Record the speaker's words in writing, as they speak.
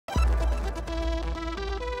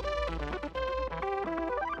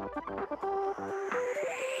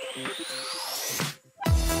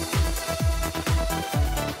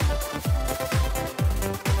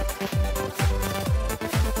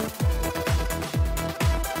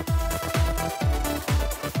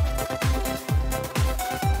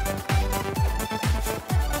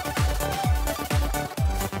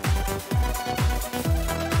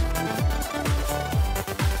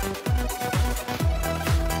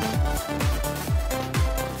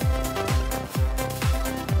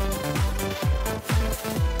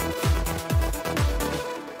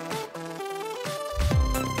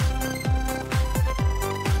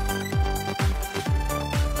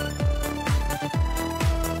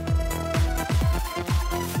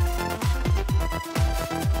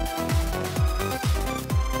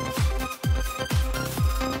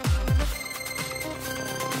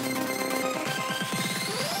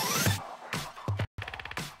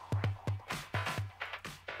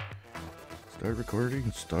Start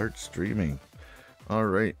recording, start streaming. All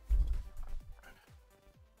right.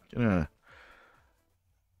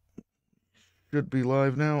 Should be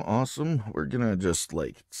live now. Awesome. We're gonna just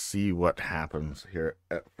see what happens here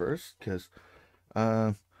at first, because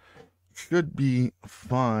should be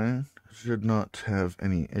fine. Should not have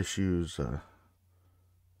any issues with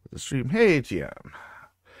the stream. Hey, ATM.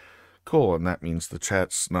 Cool, and that means the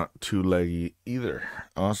chat's not too laggy either.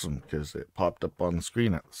 Awesome, because it popped up on the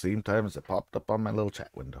screen at the same time as it popped up on my little chat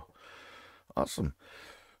window. Awesome.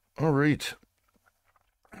 All right.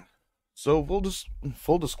 So,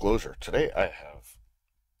 full disclosure, today I have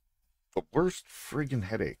the worst friggin'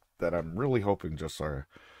 headache that I'm really hoping just are...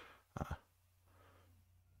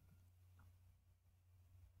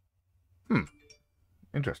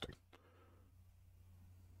 Interesting.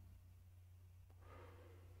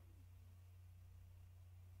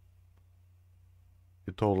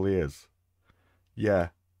 It totally is. Yeah.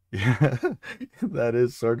 Yeah. That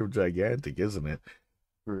is sort of gigantic, isn't it?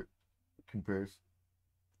 For comparison.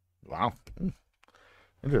 Wow.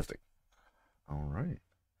 Interesting. All right.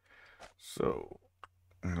 So,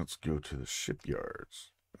 let's go to the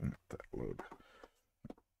shipyards. Let that load.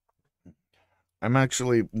 I'm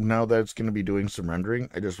actually, now that it's going to be doing some rendering,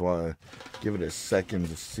 I just want to give it a second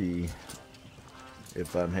to see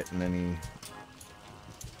if I'm hitting any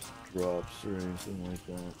drops or anything like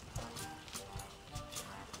that.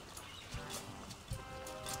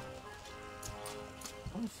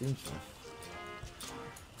 Oh,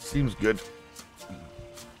 seems good.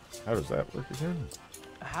 How does that work again?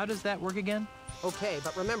 How does that work again? Okay,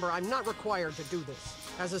 but remember, I'm not required to do this.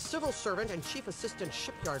 As a civil servant and chief assistant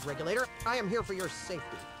shipyard regulator, I am here for your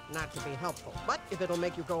safety, not to be helpful. But if it'll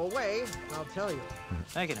make you go away, I'll tell you.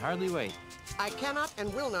 I can hardly wait. I cannot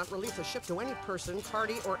and will not release a ship to any person,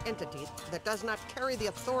 party, or entity that does not carry the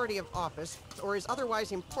authority of office or is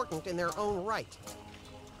otherwise important in their own right.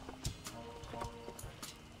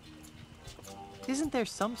 Isn't there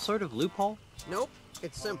some sort of loophole? Nope.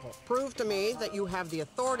 It's simple. Prove to me that you have the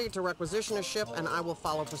authority to requisition a ship, and I will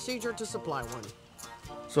follow procedure to supply one.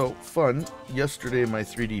 So, fun. Yesterday, my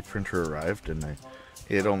 3D printer arrived, and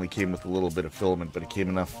it only came with a little bit of filament, but it came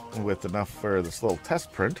with enough for this little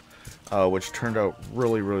test print, which turned out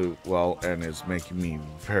really, really well, and is making me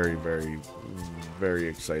very, very, very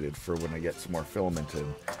excited for when I get some more filament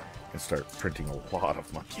in and start printing a lot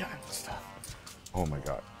of Monkey Island stuff. Oh my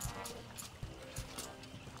god.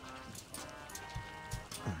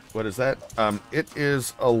 What is that? It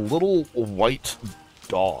is a little white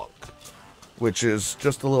dog, which is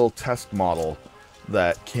just a little test model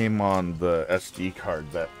that came on the SD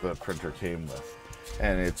card that the printer came with.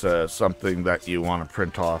 And it's something that you want to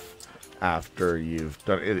print off after you've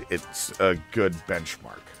done it. It's a good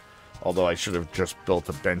benchmark. Although I should have just built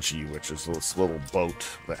a benchy, which is this little boat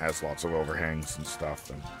that has lots of overhangs and stuff.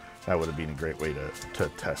 And that would have been a great way to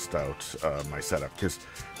test out my setup, because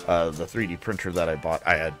the 3D printer that I bought,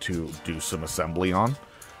 I had to do some assembly on.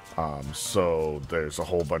 So there's a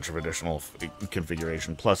whole bunch of additional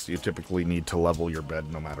configuration. Plus, you typically need to level your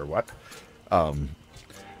bed no matter what.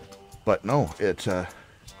 But no, it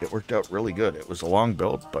worked out really good. It was a long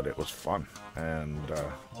build, but it was fun. And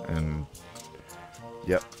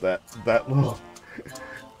yep, that little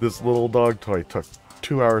this little dog toy took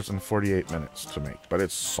 2 hours and 48 minutes to make, but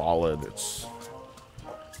it's solid. It's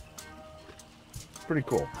pretty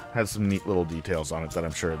cool. Has some neat little details on it that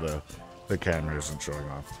I'm sure the camera isn't showing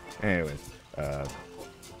off. Anyways, I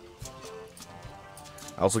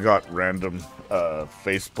also got random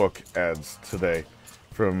Facebook ads today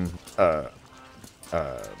from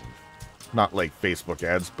not like Facebook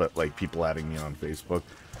ads, but like people adding me on Facebook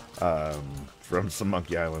from some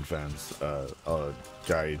Monkey Island fans. A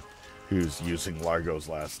guy who's using Largo's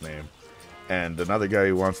last name, and another guy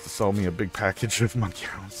who wants to sell me a big package of Monkey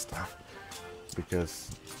Island stuff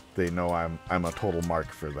because they know I'm a total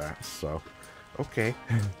mark for that. So, okay.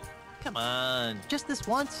 Come on, just this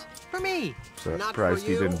once for me. Not for Surprised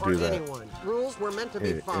he you didn't or do that. anyone. Rules were meant to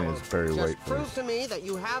be followed. It's very Just white prove voice. to me that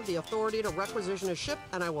you have the authority to requisition a ship,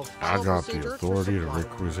 and I will I follow got procedure the authority to supply one.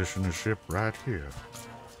 requisition a ship right here.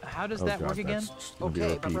 How does Oh that God, work again? that's just gonna be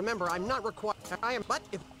Okay, a but repeat. remember, I'm not required. I am, but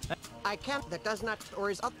if I can't, that does not, or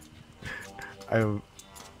is up. El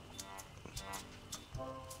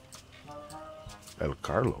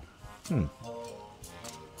Carlo.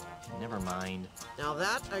 Never mind. Now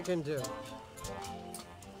that I can do.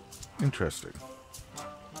 Interesting.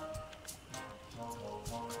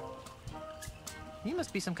 You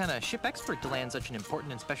must be some kind of ship expert to land such an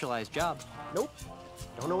important and specialized job. Nope.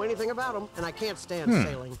 Don't know anything about them, and I can't stand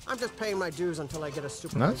sailing. I'm just paying my dues until I get a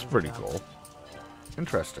supervisor. That's pretty job. cool.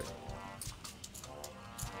 Interesting.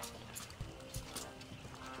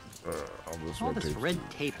 All this red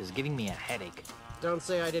tape is giving me a headache. Don't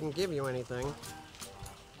say I didn't give you anything.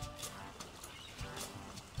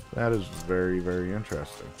 That is very, very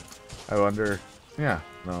interesting. I wonder... Yeah,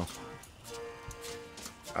 no.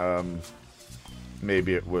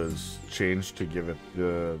 Maybe it was changed to give it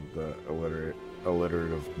the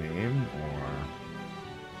alliterative name,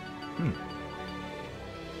 or...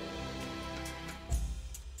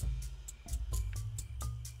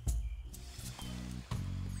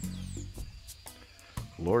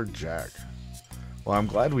 Lord Jack. Well, I'm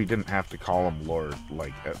glad we didn't have to call him Lord,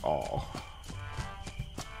 like, at all.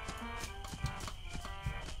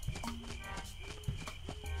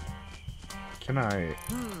 Can I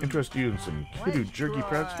interest you in some kiddo jerky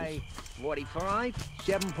pretzels? 45,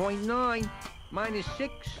 7.9, minus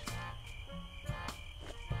 6.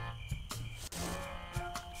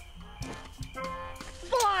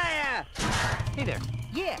 Fire! Hey there.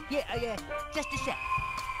 Yeah, just a sec.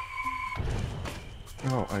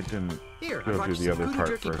 Oh, I didn't Here, I go brought through you the some other Voodoo part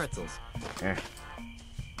jerky first. pretzels. Eh.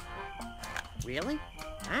 Really?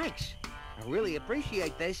 Thanks. I really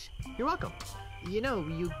appreciate this. You're welcome. You know,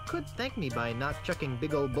 you could thank me by not chucking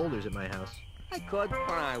big old boulders at my house. I could, but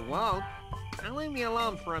I won't. Now leave me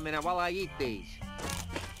alone for a minute while I eat these.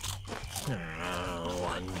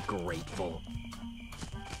 Oh, ungrateful.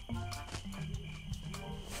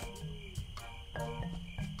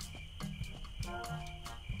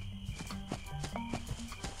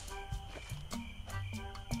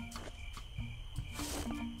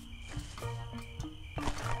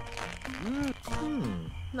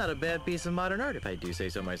 Not a bad piece of modern art, if I do say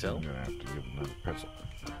so myself. I'm gonna have to give another pretzel.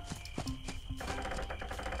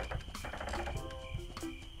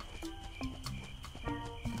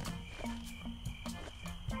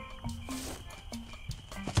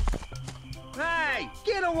 Hey,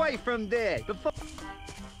 get away from there! Before...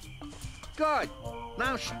 Good.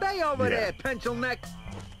 Now stay over there, pencil neck.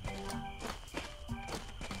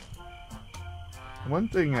 One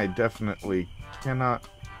thing I definitely cannot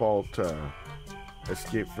fault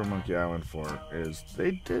Escape from Monkey Island for is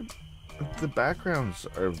the backgrounds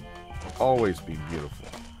have always been beautiful.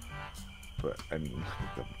 But I mean, look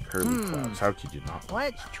at the curly clouds. How could you not?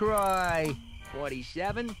 Let's try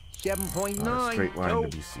 47, 7.9. Not a straight line two.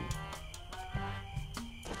 to be seen.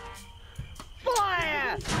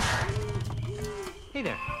 Fire! Hey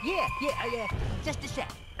there. Yeah, just a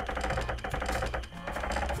sec.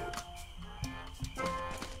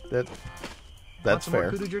 That's Want some more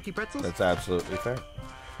fair. Voodoo jerky pretzels? That's absolutely fair.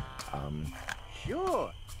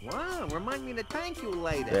 Sure. Wow, remind me to thank you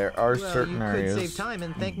later. There are Well, certain you could areas save time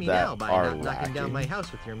and thank me that now by are not knocking down lacking. my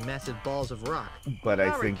house with your massive balls of rock. But I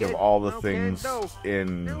Sorry, think of kid. all the Okay, things so,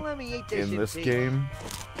 in now let me eat this in this peace. game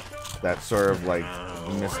that sort of like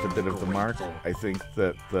missed a bit of the mark. I think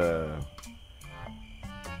that the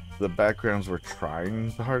backgrounds were trying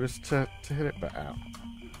the hardest to hit it, but ow.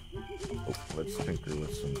 Oh, let's tinker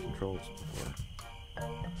with some controls before.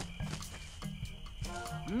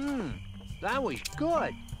 That was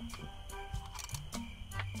good.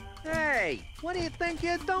 Hey, what do you think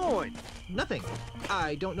you're doing? Nothing.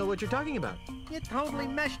 I don't know what you're talking about. You totally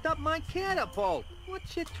messed up my catapult. What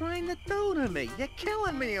you trying to do to me? You're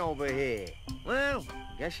killing me over here. Well,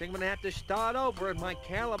 guess I'm gonna have to start over at my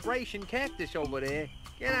calibration cactus over there.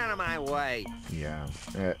 Get out of my way. Yeah,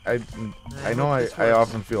 I know I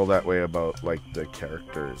often feel that way about like the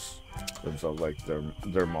characters themselves, like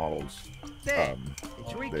their models. There,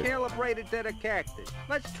 it's recalibrated to the cactus.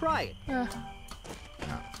 Let's try it. No.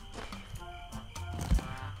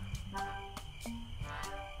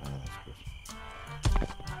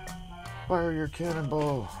 Fire your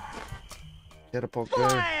cannonball! Catapult guy.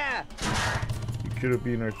 Fire! You could have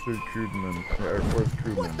been our third crewman, our fourth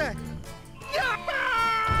crewman. What the? Yeah!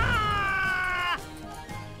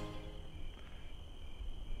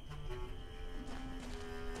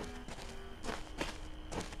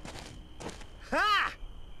 Ha!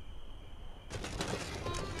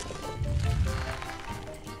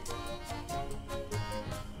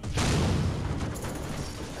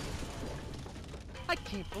 I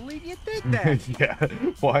can't believe you did that. Yeah.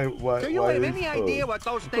 Why? Do you why have is- any idea what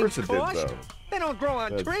those of things course it did, cost? though. They don't grow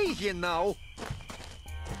on That's- trees, you know.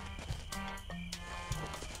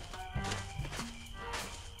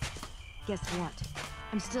 Guess what?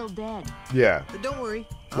 I'm still dead. Yeah. But don't worry.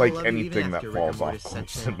 I'll Like love you even anything that after rigor falls mortis off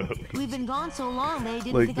sets the in. movie. We've been gone so long they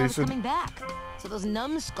didn't Like, think they I was should- coming back. So those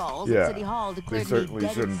numbskulls Yeah. at City Hall They declared me certainly dead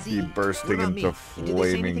at shouldn't be sea. bursting What about into me? Did they say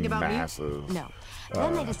anything flaming about me? massive. No.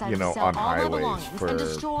 Then they decided you know, to sell on all my highways belongings for and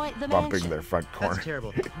destroy the bumping mansion. their front corner. That's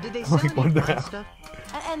terrible. Did they sell Like, what any the fun hell? stuff?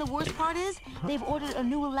 And the worst part is, they've ordered a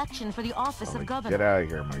new election for the office of Like, governor. get out of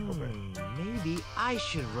here, Michael Bay. Maybe I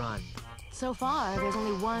should run. So far, there's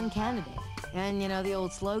only one candidate. And you know the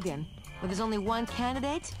old slogan, where there's only one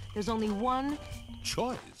candidate, there's only one...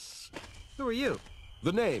 Choice. Who are you?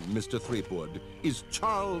 The name, Mr. Threepwood, is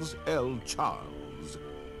Charles L. Charles.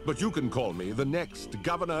 But you can call me the next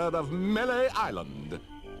governor of Melee Island.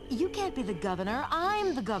 You can't be the governor,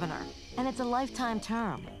 I'm the governor. And it's a lifetime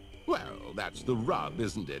term. Well, that's the rub,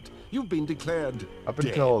 isn't it? You've been declared Up dead.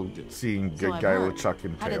 until seeing So Good I've Guy heard. LeChuck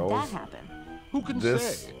and How did that Tails, happen? Who can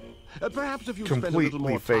This say? Perhaps if you spend a little completely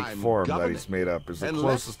more fake time form that governing he's made up is the and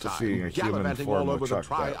closest to less seeing a time human gallivanting form all of over the Chuck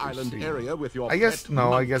that we've Tri-Island seen. area with your I guess, pet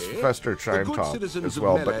no, I guess monkey, Fester the chimed good top citizens as of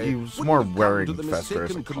well, but Melee he was wouldn't more have come wearing to the Fester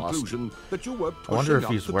as a mistaken costume. conclusion that you were I wonder if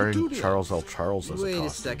pushing he's up wearing petunias. Charles L. Charles as a Wait a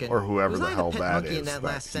costume, second. or whoever Was the I the hell pet that monkey in is that that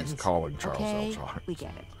last he's sentence? calling Charles Okay, L. Charles. we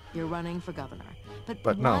get it. You're running for governor.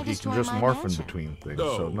 But no, why he can destroy just my morph in mansion? between things,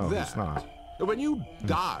 Oh, so no, that. he's not. When you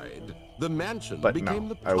died, the mansion But became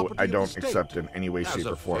no, the I property of don't the state. accept in any way, As shape,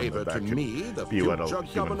 a or form favor that to that could me, the be what a future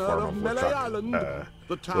human governor form of of Melee LeChuck Island, the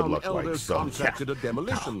would town look like. elders So, contracted yeah. a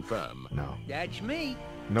demolition firm. No, That's me.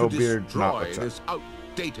 no to beard, not destroy LeChuck. this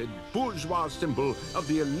outdated bourgeois symbol of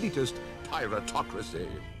the elitist piratocracy.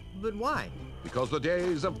 But why? Because the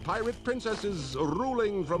days of pirate princesses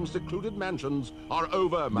ruling from secluded mansions are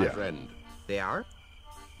over, my Yeah. friend. They are?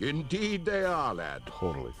 Indeed they are, lad.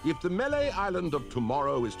 Totally. If the Melee Island of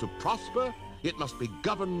tomorrow is to prosper, it must be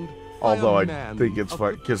governed Although by I a man think it's of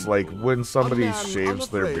fun the because, like, when somebody man shaves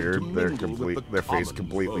their unafraid to beard, their mingle with the their face common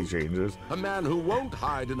completely folk. changes. A man who won't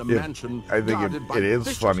hide in a If- mansion I think guarded by it is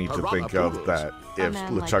vicious funny to piranha think of poodles. that if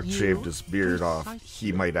man like LeChuck you? shaved his beard off,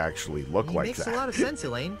 he might actually look He like makes that. a lot of sense,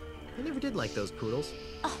 Elaine. I never did like those poodles.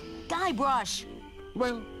 Guybrush!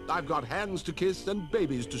 Well, I've got hands to kiss and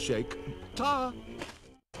babies to shake. Ta!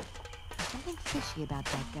 Something fishy about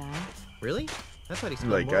that guy. Really? I thought he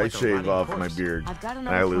smelled Like, more I like a shave rotting off my corpse. beard I've got and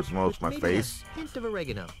another I lose one. most of my Maybe face. a hint of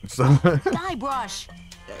oregano. So, Guybrush!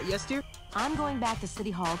 Yes, dear? I'm going back to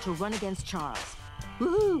City Hall to run against Charles.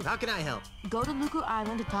 Woohoo! How can I help? Go to Lucré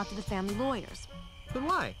Island to talk to the family lawyers. But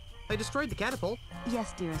why? I destroyed the catapult.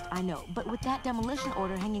 Yes, dearest, I know. But with that demolition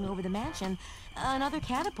order hanging over the mansion, another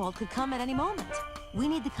catapult could come at any moment. We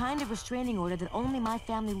need the kind of restraining order that only my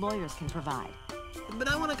family lawyers can provide. But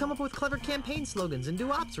I want to come up with clever campaign slogans and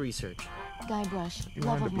do ops research. Guybrush, You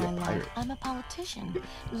love wanted of to be my a life, pirate. I'm a politician.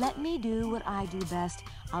 Let me do what I do best.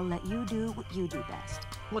 I'll let you do what you do best.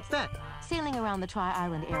 What's that? Sailing around the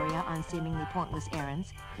Tri-Island area on seemingly pointless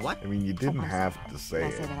errands. What? I mean, you didn't I'm have sorry. to say Did I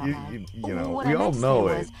it. say that out You, loud? you know, What we I all meant to know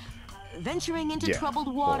say it. was, venturing into Yeah,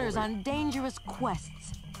 troubled waters totally. on dangerous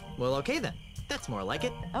quests. Well, okay then. That's more like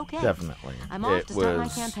it. Okay. Definitely. I'm off It to start my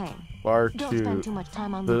was campaign. far Don't too. spend too much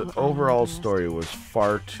time on The Lucré Island, overall dearest. story was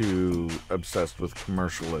far too obsessed with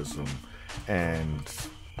commercialism and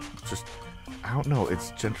just, I don't know,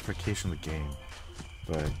 it's gentrification of the game,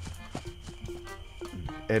 but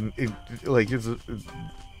and it like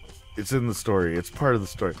it's in the story, it's part of the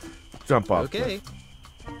story. Jump off. Okay.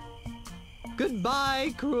 cliff.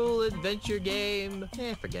 Goodbye, cruel adventure game.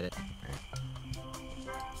 Forget it.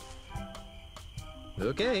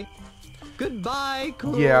 Okay. Goodbye,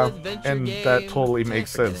 cruel Yeah, adventure and game. that totally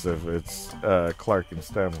makes forget sense it. if it's Clark and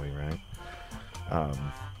Stanley, right?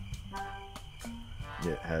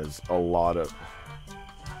 It has a lot of,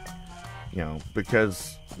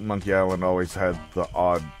 because Monkey Island always had the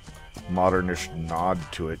odd modernish nod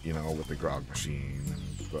to it, with the grog machine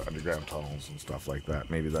and the underground tunnels and stuff like that.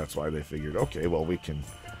 Maybe that's why they figured, okay, well, we can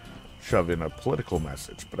shove in a political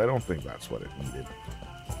message, but I don't think that's what it needed.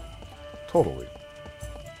 Totally.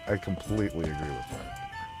 I completely agree with that.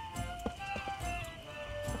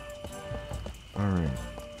 Alright.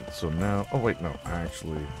 So now... Oh, wait, no. I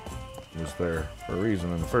actually was there for a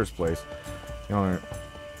reason in the first place. I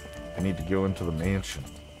need to go into the mansion.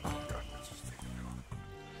 Oh, God. Let's just take it.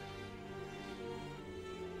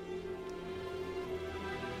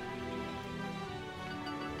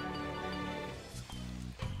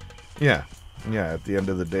 Yeah. Yeah, at the end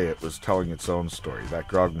of the day, it was telling its own story. That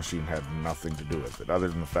grog machine had nothing to do with it, other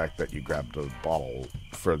than the fact that you grabbed a bottle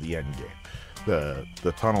for the end game.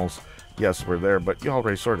 The tunnels, yes, were there, but you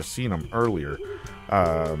already sort of seen them earlier,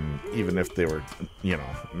 even if they were,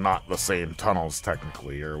 not the same tunnels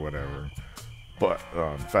technically or whatever. But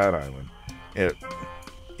on Fat Island,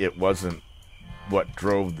 it wasn't what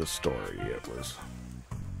drove the story. It was,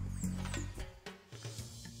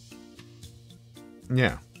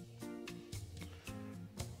 yeah.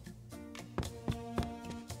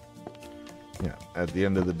 Yeah, at the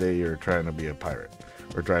end of the day, you're trying to be a pirate.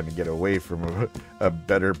 We're trying to get away from a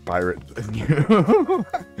better pirate than you.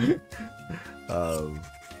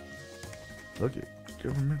 Look at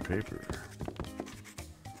government paper.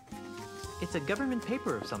 It's a government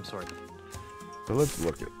paper of some sort. But let's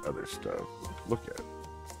look at other stuff. Look at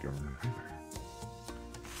government header.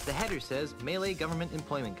 The header says Melee Government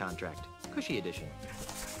Employment Contract. Cushy edition.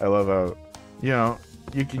 I love how, you know,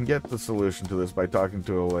 you can get the solution to this by talking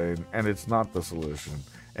to Elaine, and it's not the solution.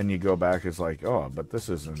 And you go back, it's like, oh, but this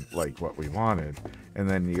isn't like what we wanted. And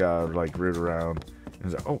then you gotta like root around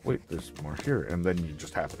and say, oh wait, there's more here. And then you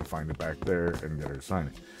just have to find it back there and get her to sign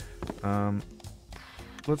it.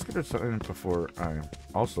 Let's get her signed before I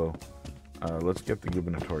also let's get the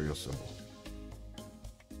gubernatorial symbol.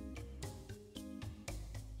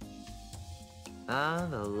 Ah,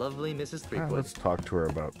 the lovely Mrs. Threepwood. Let's talk to her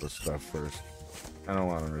about this stuff first. I don't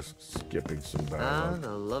want to risk skipping some Ah, dialogue.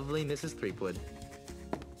 the lovely Mrs. Threepwood.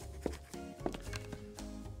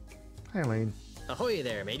 Hi, Elaine. Ahoy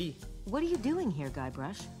there, matey. What are you doing here,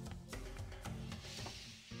 Guybrush?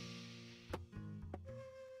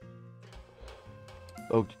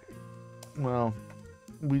 Okay. Well,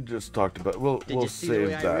 we just talked about. We'll Did you see the save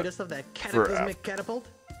way I that rid us of that for cataclysmic catapult?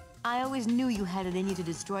 I always knew you had it in you to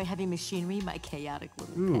destroy heavy machinery, my chaotic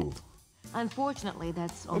little Ooh. pet. Unfortunately,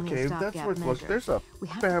 that's only Okay, a that's stopgap worth measure. look. There's a We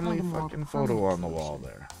have to family find a more fucking photo permanent on the wall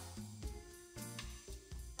solution.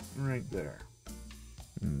 there. Right there.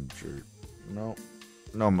 Sure. No.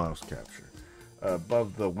 No mouse capture.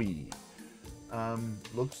 Above the Wii.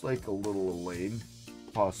 Looks like a little Elaine.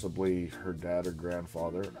 Possibly her dad or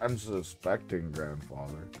grandfather. I'm suspecting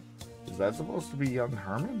grandfather. Is that supposed to be young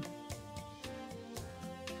Herman?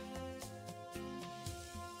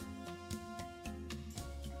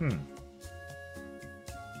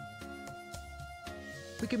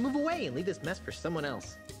 We could move away and leave this mess for someone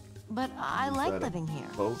else. But I Is like that a living here.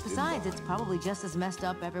 boat in Besides, it's line? probably just as messed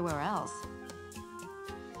up everywhere else.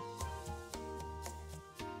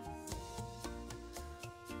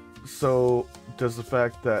 So, does the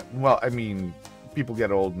fact that, well, I mean, people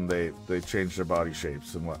get old and they change their body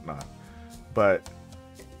shapes and whatnot. But,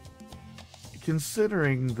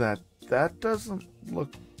 considering that that doesn't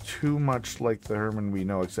look too much like the Herman we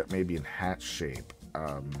know, except maybe in hat shape,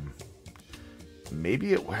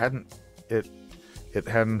 maybe it hadn't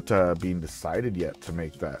been decided yet to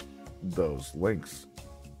make those links.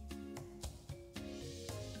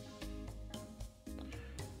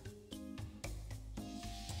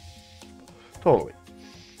 Totally.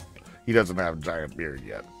 He doesn't have a giant beard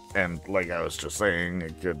yet. And like I was just saying,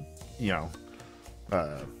 it could, you know,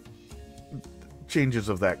 changes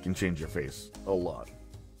of that can change your face a lot.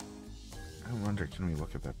 I wonder, can we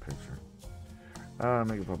look at that picture?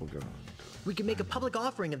 Make a public good. We could make a public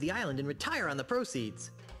offering of the island and retire on the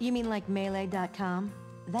proceeds. You mean like Melee.com?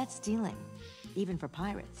 That's stealing, even for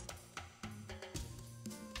pirates.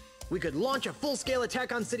 We could launch a full-scale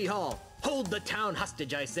attack on City Hall. Hold the town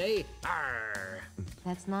hostage, I say. Arr!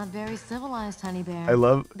 That's not very civilized, honey bear. I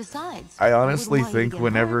love. Besides, I wouldn't honestly want you to think get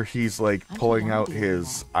whenever hurt. he's like I'm pulling too out young to be doing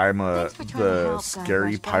his that. I'm Thanks for trying to the help,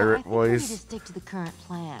 scary Guybrush, but pirate I think we need to voice. stick to the current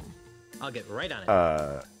plan. I'll get right on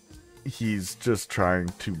it. He's just trying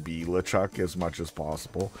to be LeChuck as much as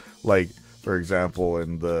possible. Like, for example,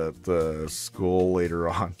 in the school later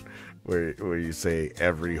on, where you say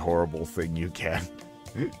every horrible thing you can.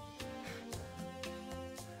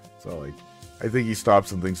 So, like, I think he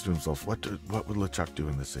stops and thinks to himself, what would LeChuck do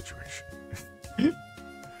in this situation?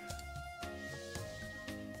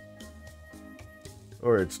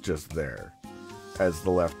 Or it's just there, as the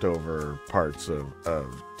leftover parts of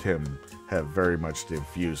Tim have very much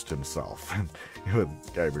infused himself with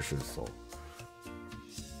Guybrush's soul.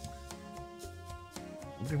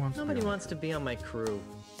 Nobody wants to be on my crew.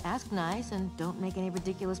 Ask nice and don't make any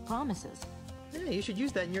ridiculous promises. Yeah, you should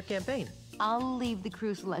use that in your campaign. I'll leave the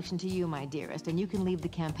crew selection to you, my dearest, and you can leave the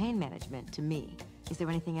campaign management to me. Is there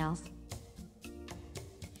anything else?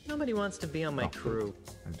 Nobody wants to be on my crew.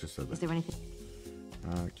 I just said Is that. there anything?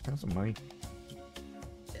 Can I have some money?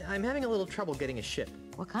 I'm having a little trouble getting a ship.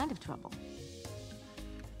 What kind of trouble?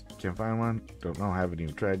 Can't find one. Don't know. Haven't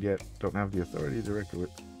even tried yet. Don't have the authority to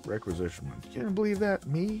requisition one. Can't you believe that?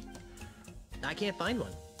 Me? I can't find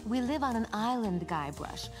one. We live on an island,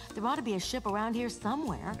 Guybrush. There ought to be a ship around here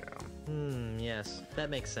somewhere. Yes, that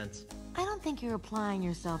makes sense. I don't think you're applying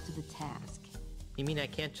yourself to the task. You mean I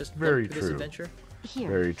can't just Very look for this true. adventure? Here,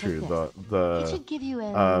 Very take true. this. It The should give you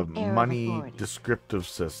an air money of authority. descriptive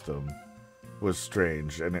system was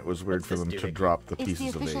strange, and it was weird What's for this them to doing? drop the It's the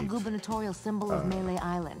pieces of official eight. gubernatorial symbol of Melee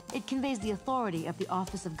Island. It conveys the authority of the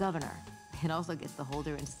office of governor. It also gets the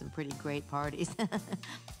holder into some pretty great parties.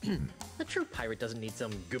 A true pirate doesn't need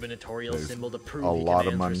some gubernatorial There's symbol to prove a he lot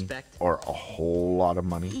of commands money, respect. or a whole lot of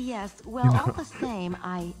money. Yes, well, all the same,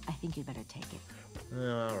 I think you'd better take it.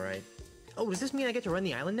 All right. Oh, does this mean I get to run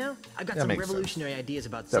the island now? I've got That some makes sense. revolutionary ideas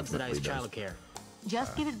about Definitely subsidized does. childcare.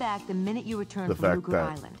 Just give it back the minute you return the from fact Lucré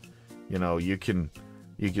that, Island. you know, you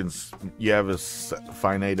have a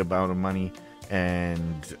finite amount of money,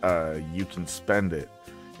 and you can spend it,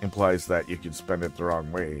 implies that you can spend it the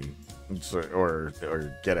wrong way, so, or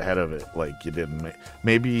get ahead of it like you didn't.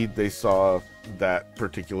 Maybe they saw that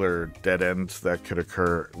particular dead end that could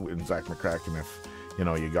occur in Zack McCracken if, you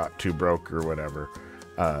know, you got too broke or whatever,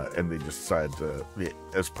 and they just decided to,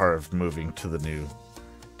 as part of moving to the new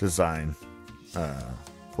design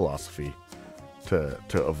philosophy, to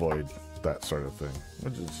avoid that sort of thing,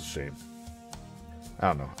 which is a shame. I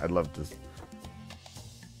don't know. I'd love to.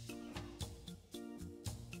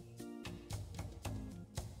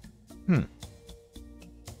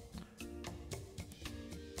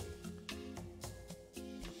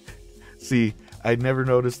 See, I never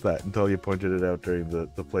noticed that until you pointed it out during the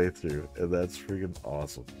playthrough, and that's freaking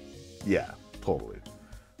awesome. Yeah, totally.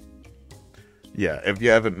 Yeah, if you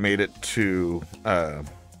haven't made it to,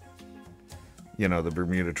 you know, the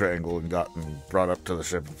Bermuda Triangle and gotten brought up to the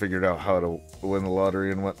ship and figured out how to win the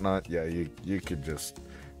lottery and whatnot, yeah, you could just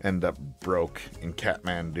end up broke in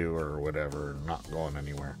Kathmandu or whatever, not going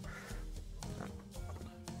anywhere.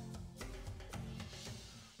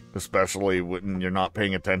 Especially when you're not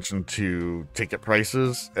paying attention to ticket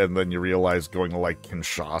prices, and then you realize going to, like,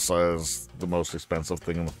 Kinshasa is the most expensive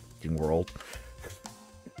thing in the fucking world.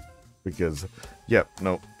 Because, yep,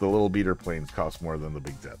 no, the little beater planes cost more than the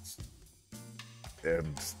big jets.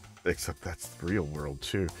 And, except that's the real world,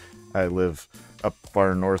 too. I live up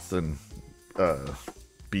far north in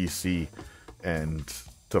BC, and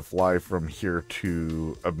to fly from here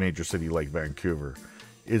to a major city like Vancouver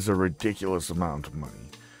is a ridiculous amount of money.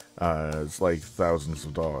 It's like thousands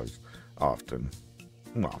of dollars often.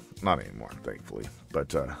 Well, not anymore, thankfully.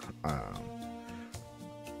 But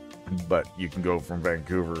you can go from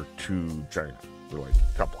Vancouver to China for like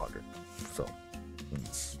a couple hundred. So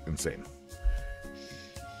it's insane.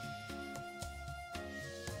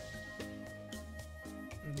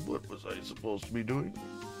 What was I supposed to be doing?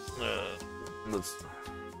 Let's.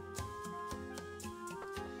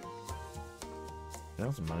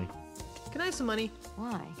 That's some money. Can I have some money?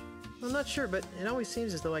 Why? I'm not sure, but it always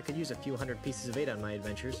seems as though I could use a few hundred pieces of 8 on my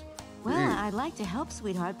adventures. Well, I'd like to help,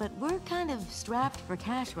 sweetheart, but we're kind of strapped for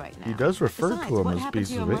cash right now. He does refer Besides, to him what as happened to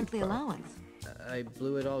pieces your of 8. monthly allowance? I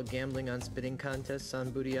blew it all gambling on spitting contests on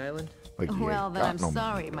Booty Island. Like, Well, then got I'm no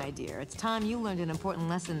sorry, money. my dear. It's time you learned an important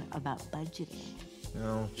lesson about budgeting.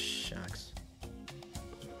 Oh, shucks.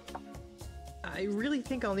 I really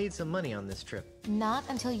think I'll need some money on this trip. Not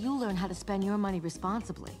until you learn how to spend your money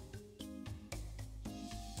responsibly.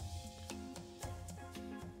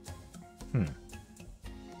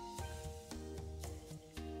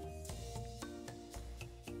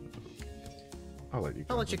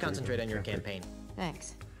 I'll let you concentrate on your campaign.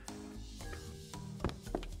 Thanks.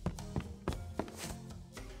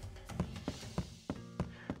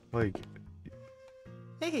 Like,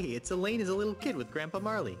 Hey, it's Elaine as a little kid with Grandpa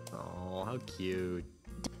Marley. Oh, how cute.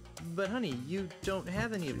 But honey, you don't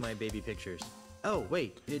have any of my baby pictures. Oh,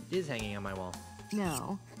 wait, it is hanging on my wall.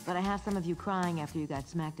 No, but I have some of you crying after you got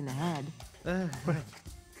smacked in the head.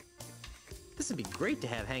 This would be great to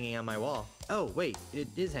have hanging on my wall. Oh, wait, it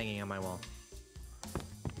is hanging on my wall.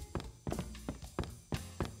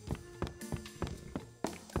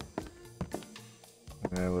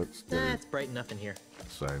 yeah, let's get It's bright enough in here.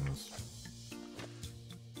 sign this.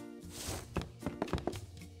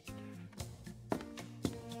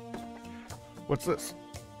 What's this?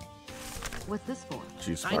 What's this for?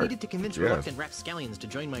 She's I smart. needed to convince Yes. reluctant rapscallions to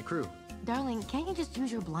join my crew. Darling, can't you just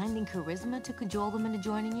use your blinding charisma to cajole them into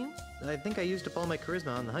joining you? I think I used up all my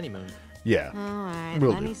charisma on the honeymoon. Yeah. All right,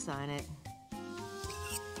 Will let do. me sign it.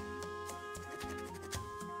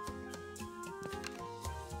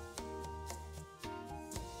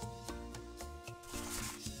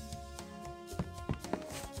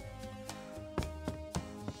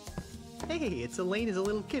 Hey, it's Elaine as a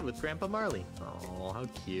little kid with Grandpa Marley. Oh, how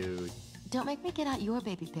cute. Don't make me get out your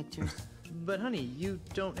baby pictures. But honey, you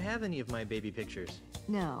don't have any of my baby pictures.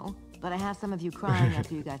 No, but I have some of you crying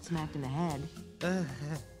after you got smacked in the head.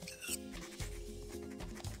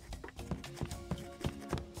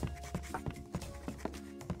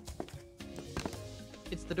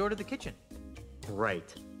 It's the door to the kitchen.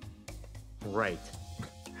 Right. Right.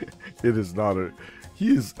 It is not a...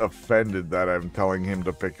 He is offended that I'm telling him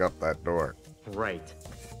to pick up that door. Right.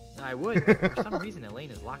 I would, but for some reason Elaine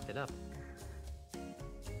has locked it up.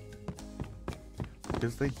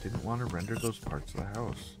 Because they didn't want to render those parts of the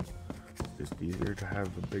house. It's easier to have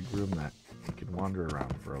a big room that you can wander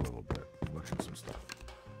around for a little bit. Look at some stuff.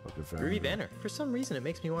 Look at Groovy banner. For some reason it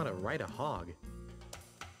makes me want to ride a hog.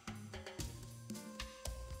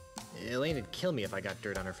 Elaine would kill me if I got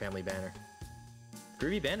dirt on her family banner.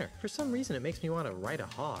 Groovy banner. For some reason, it makes me want to ride a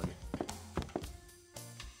hog.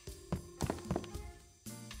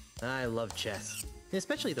 I love chess,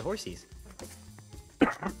 especially the horsies.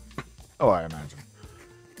 Oh, I imagine.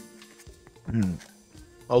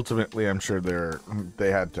 Ultimately, I'm sure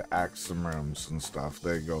they had to axe some rooms and stuff.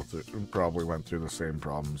 They probably went through the same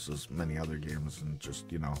problems as many other games, and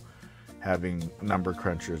just, you know, having number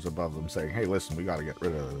crunchers above them saying, hey, listen, we got to get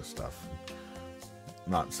rid of this stuff.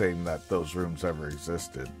 Not saying that those rooms ever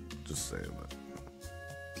existed, just saying that.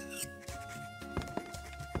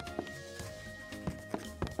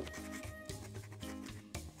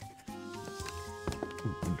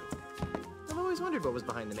 I've always wondered what was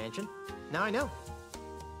behind the mansion. Now I know.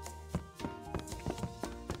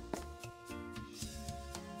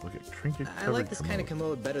 Look at trinket. I like this kind of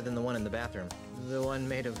commode better than the one in the bathroom. The one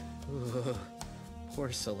made of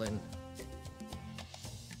porcelain.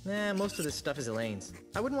 Nah, most of this stuff is Elaine's.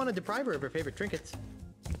 I wouldn't want to deprive her of her favorite trinkets.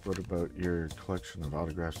 What about your collection of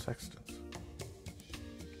autographed sextants?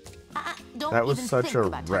 Don't That was even such think a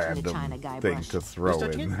about touching the random China thing Guybrush. to throw Who's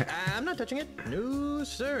touching in. it? I'm not touching it. No,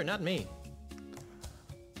 sir, not me.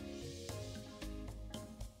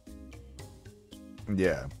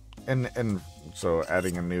 Yeah, and so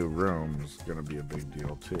adding a new room is gonna be a big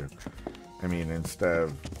deal too. I mean, instead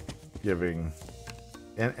of giving,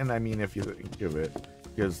 and I mean, if you think of it,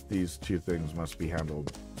 because these two things must be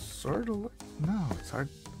handled sort of. No, it's hard.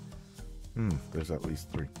 There's at least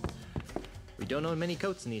 3. We don't own many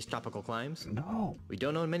coats in these tropical climes. No, We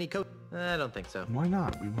don't own many coats. I don't think so. why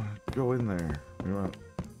not? We want to go in there. We want.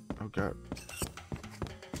 Oh god,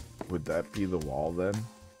 would that be the wall then?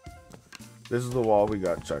 This is the wall we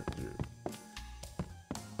got checked through.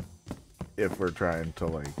 If we're trying to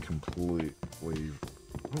like completely,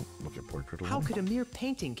 look at portrait. How could a mere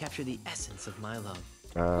painting capture the essence of my love?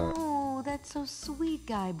 Oh, that's so sweet,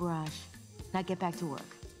 Guybrush. Now get back to work.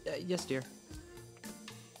 Yes, dear.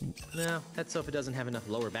 No, that sofa doesn't have enough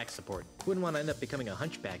lower back support. Wouldn't want to end up becoming a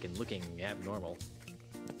hunchback and looking abnormal.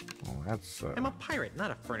 Oh, that's. I'm a pirate,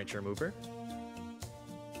 not a furniture mover.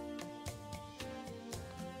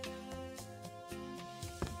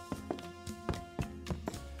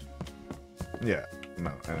 Yeah,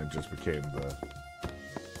 no, and it just became the.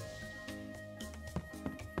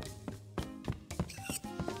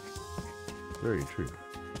 Very true.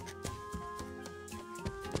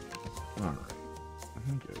 Alright.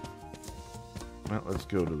 Okay. Well, let's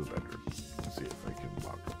go to the bedroom. Let's see if I can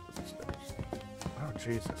walk up the stairs. Oh,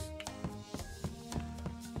 Jesus.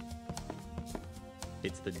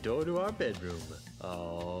 It's the door to our bedroom.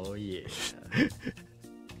 Oh, yeah.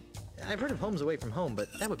 I've heard of homes away from home, but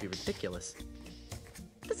that would be ridiculous.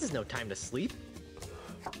 This is no time to sleep.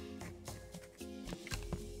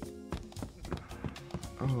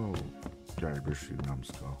 Oh, Guybrush, you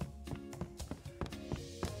numbskull.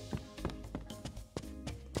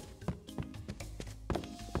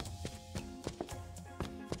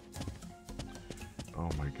 Oh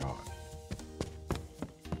my god.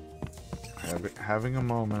 Having a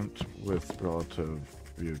moment with relative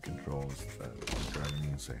view controls that is driving me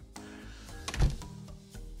insane.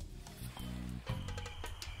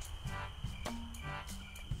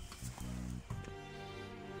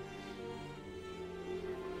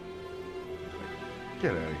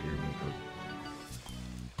 Get out of here, Miko.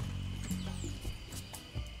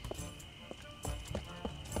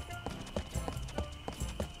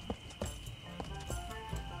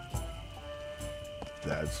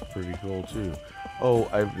 That's pretty cool too. Oh,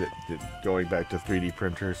 going back to 3D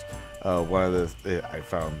printers. One of the I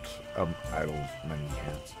found idle many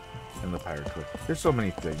hands in the pirate code. There's so many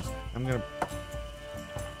things. I'm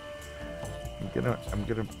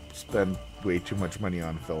gonna spend way too much money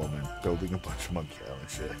on filament building a bunch of Monkey Island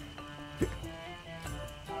shit.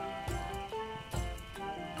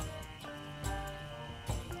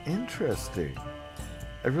 Interesting.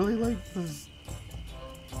 I really like this.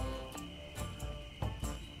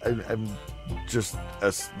 I'm just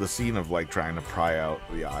the scene of like trying to pry out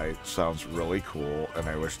the eye sounds really cool, and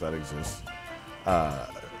I wish that exists.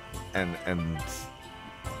 And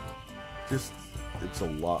just it's a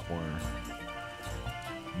lot more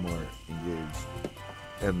engaged,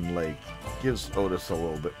 and like gives Otis a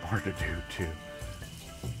little bit more to do too,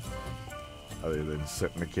 other than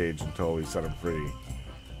sit in a cage until we set him free,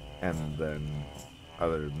 and then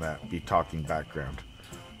other than that be talking background.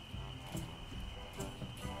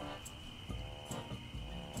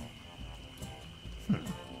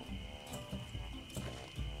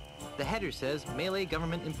 The header says Melee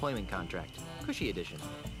Government Employment Contract. Cushy edition.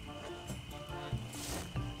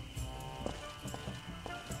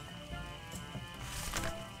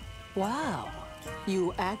 Wow.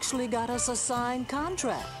 You actually got us a signed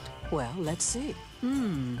contract. Well, let's see.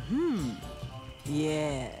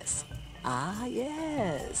 Yes. Ah,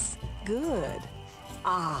 yes. Good.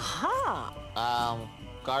 Aha!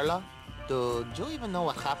 Carla, do you even know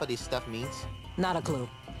what half of this stuff means? Not a clue.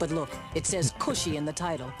 But look, it says cushy in the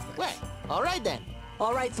title. Well, all right then.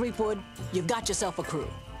 All right, Threepwood, you've got yourself a crew.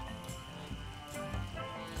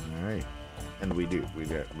 All right, and we do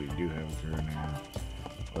have her now.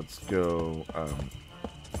 Let's go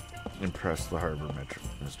impress the harbor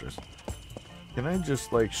mistress. Can I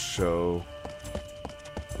just like show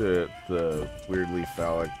the weirdly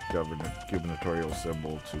phallic gubernatorial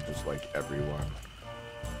symbol to just like everyone?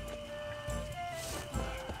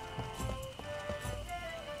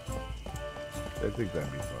 I think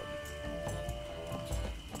that'd be fun.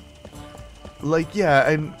 Like, yeah,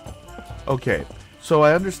 and okay, so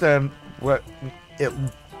I understand what it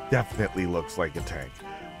definitely looks like a tank.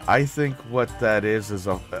 I think what that is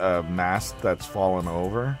a mast that's fallen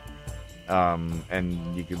over,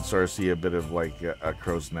 and you can sort of see a bit of like a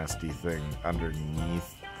crow's nesty thing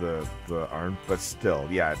underneath the arm, but still,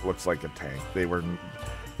 yeah, it looks like a tank.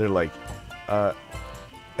 They're like,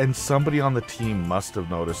 and somebody on the team must have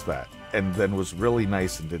noticed that, and then was really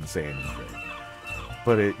nice and didn't say anything.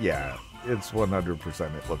 But it's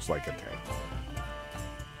 100%. It looks like a tank.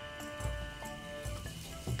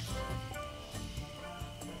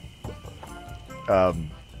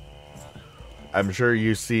 I'm sure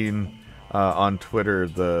you've seen on Twitter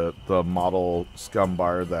the model scum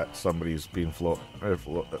bar that somebody's been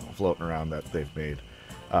floating around that they've made.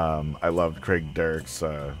 I loved Craig Derrick's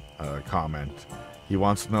comment. He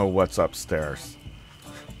wants to know what's upstairs.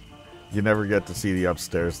 You never get to see the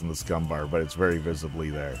upstairs in the scum bar, but it's very visibly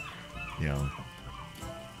there. You know.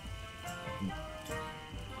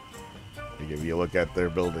 Like if you look at their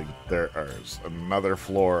building, there is another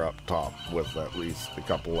floor up top with at least a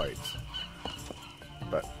couple lights.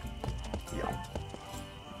 But, yeah.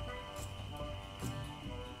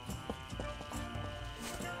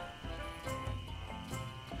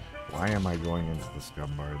 Why am I going into the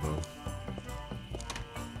scum bar, though?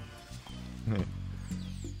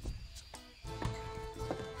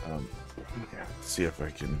 Yeah, see if I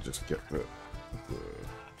can just get the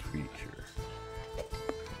tweet here.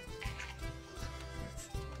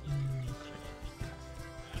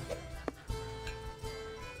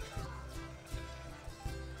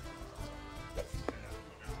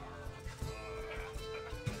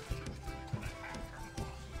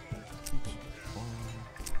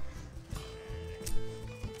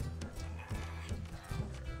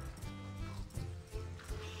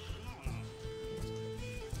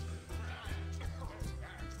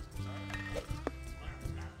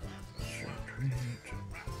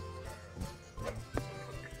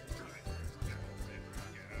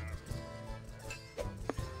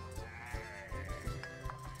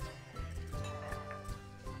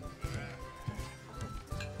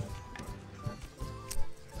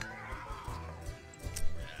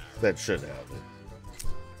 That should have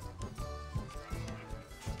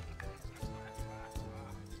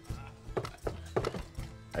it.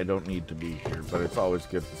 I don't need to be here, but it's always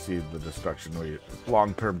good to see the destruction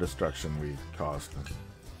long-term destruction we caused.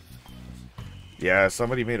 Yeah,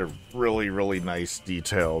 somebody made a really, really nice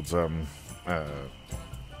detailed,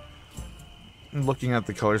 looking at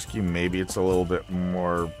the color scheme, maybe it's a little bit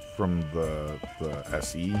more from the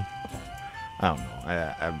SE. I don't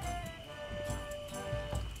know.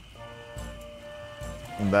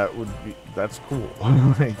 That's cool.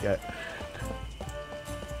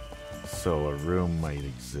 So a room might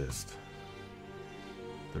exist.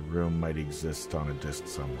 The room might exist on a disc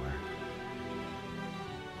somewhere.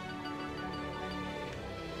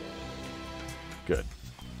 Good.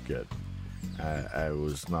 I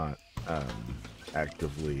was not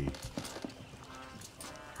actively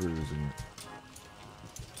cruising.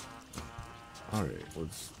 Alright,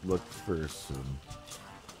 let's look for some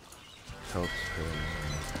telltale.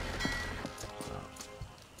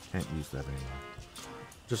 Can't use that anymore.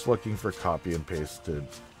 Just looking for copy and pasted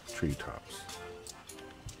treetops.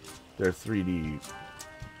 They're 3D,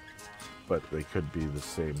 but they could be the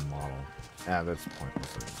same model. That's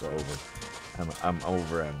pointless. It's over. I'm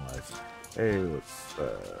over analyzing. Hey, let's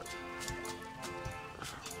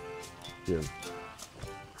give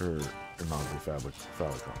her a non-phallic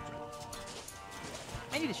object.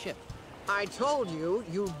 I need a ship. I told you,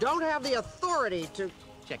 you don't have the authority to...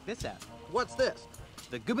 Check this out. What's this?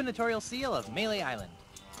 The gubernatorial seal of Melee Island.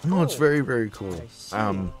 No, it's very, very cool. It's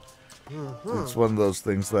one of those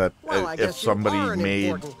things that if somebody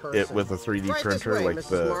made it with a 3D printer, like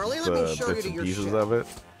the bits and pieces of it,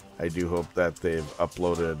 I do hope that they've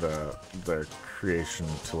uploaded their creation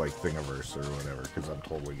to like Thingiverse or whatever, because I'm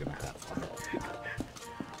totally gonna have fun.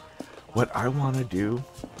 What I want to do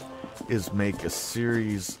is make a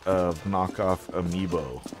series of knockoff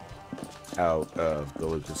amiibo out of the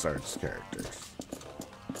LucasArts characters.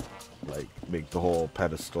 Like, make the whole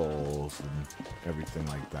pedestals and everything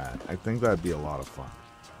like that. I think that'd be a lot of fun.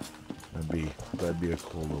 That'd be a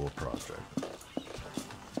cool little project.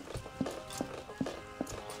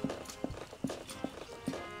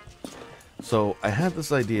 So I had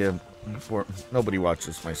this idea for nobody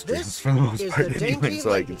watches my streams This for the most is part the anyway, dainty so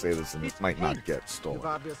I lady. can say this and it might not get You've stolen.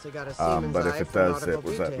 obviously got a seaman's But if eye it for does, it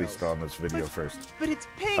nautical was at details. least on this video first. But it's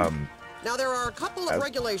pink! Now there are a couple of As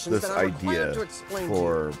regulations this that I'm required idea to explain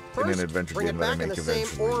for to you. in an First, adventure bring game it that I back in make the same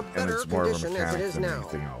eventually, or and better it's more of a condition as it mechanic is than now.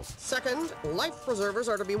 anything else. Second, life preservers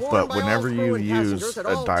are to be worn But by whenever all crew you and use passengers at a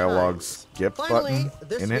all dialogue times. skip Finally, button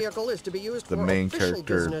this in it, vehicle is to be used the for main official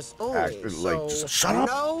character business only. like just so shut up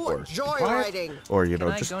no or be quiet, joyriding. or you know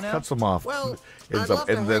Can I just go now? cuts them off. Well, Ends I'd up, love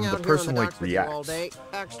to and then hang the out here on person the like docks with you all reacts day.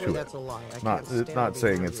 Actually, to that's it. a lie. I Not can't stand not being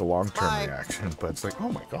saying with it's a you. long-term Bye. reaction, but it's like, oh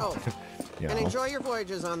my god, Oh, you and know. enjoy your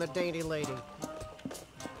voyages on the Dainty Lady.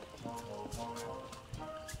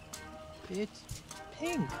 It's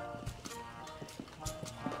pink.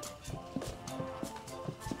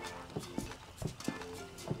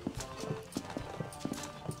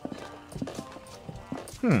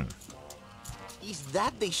 Is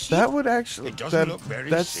that the ship? That would actually It doesn't that look very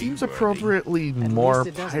that seems seaworthy. appropriately At more least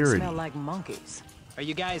it doesn't smell piratey. like monkeys. Are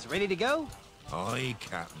you guys ready to go? Aye,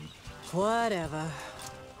 Captain. Whatever.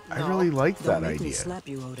 I really like Don't that make me idea. slap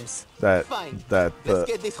you, Otis. That Fine. that Let's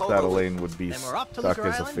get this over Elaine would be Then we're off to stuck Lucré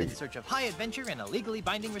as a Island in figure. search of high adventure and a legally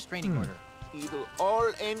binding restraining order. It'll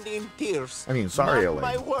all end in tears. I mean, sorry, Mark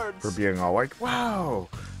my Elaine, words. for being all like, wow,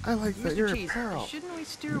 I like that you're Mr. a Cheese, peril. shouldn't we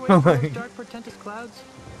steer away from those dark, portentous clouds?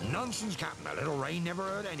 Nonsense, Captain. A little rain never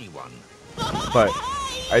hurt anyone. But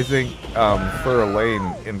I think for Elaine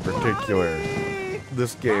in particular,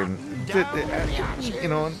 this game, you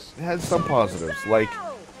know, has some positives. Like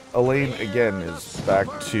Elaine again is back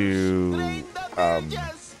to Get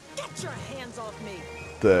your hands off me!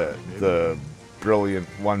 the brilliant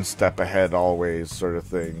one step ahead always sort of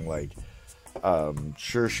thing. Like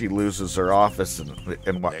sure, she loses her office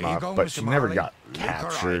and whatnot, go, but Mr. she never Marley. got Lucré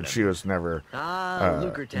captured. Island. She was never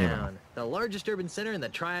Lucré you know. Town, the largest urban center in the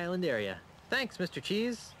Tri-Island area. Thanks, Mr.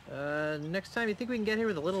 Cheese. Next time, you think we can get here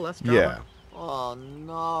with a little less drama? yeah. Oh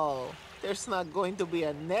no. There's not going to be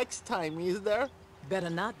a next time, is there? Better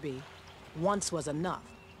not be. Once was enough.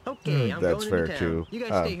 Okay, I'm That's going fair into town. too. You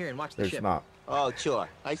guys stay here and watch the There's ship. not. Oh, sure.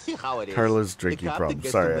 I see how it is. Carla's The drinking captain problem.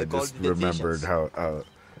 gets to Sorry, I make all just the remembered decisions.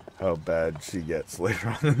 how bad she gets later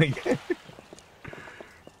on in the game.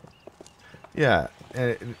 Yeah,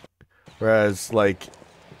 whereas like,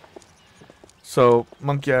 so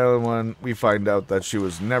Monkey Island 1, we find out that she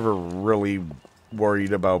was never really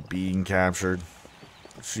worried about being captured.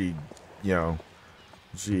 She, you know,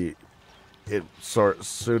 it sort of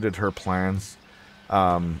suited her plans.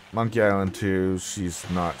 Monkey Island 2, she's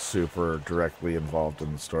not super directly involved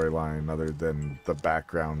in the storyline other than the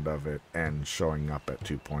background of it and showing up at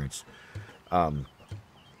 2 points. And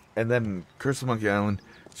then Curse of Monkey Island,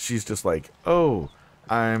 she's just like, oh,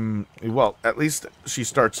 well, at least she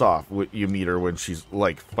starts off, you meet her when she's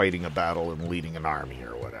like fighting a battle and leading an army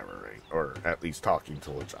or whatever, right? Or at least talking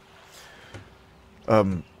to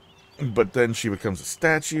LeJohn. But then she becomes a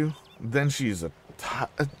statue. Then she's a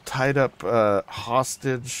tied up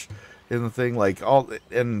hostage in the thing, like all,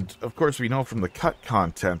 and of course we know from the cut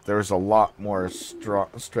content there's a lot more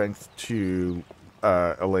strength to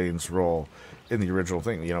Elaine's role in the original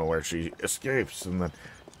thing, you know, where she escapes and then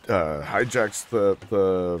hijacks the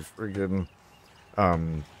friggin'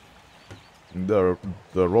 the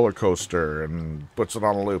roller coaster and puts it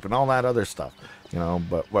on a loop and all that other stuff, you know.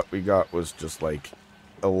 But what we got was just like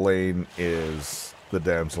Elaine is the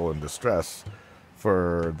damsel in distress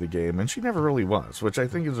for the game, and she never really was, which I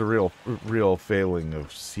think is a real failing of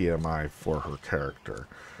CMI for her character.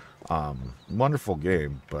 Wonderful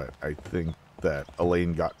game, but I think that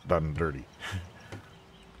Elaine got done dirty.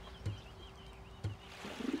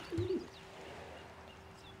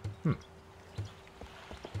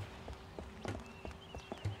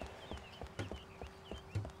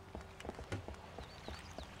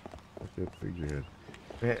 Good figurehead,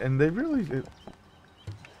 and they're really That's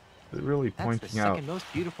the pointing out second most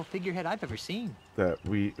beautiful figurehead I've ever seen. that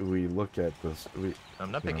we look at this.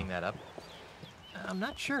 I'm not picking that up. I'm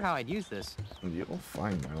not sure how I'd use this. You'll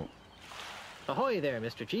find out. Ahoy there,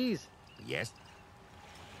 Mr. Cheese. Yes.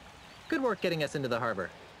 Good work getting us into the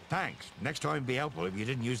harbor. Thanks. Next time be helpful if you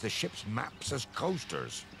didn't use the ship's maps as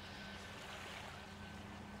coasters.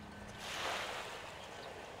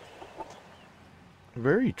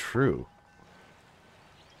 Very true.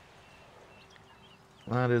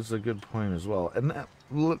 That is a good point as well. And that,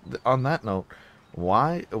 on that note,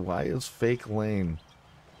 why is fake Lane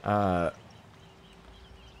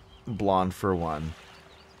blonde for one?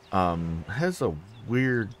 Has a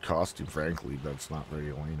weird costume, frankly, that's not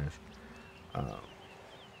very Lane-ish.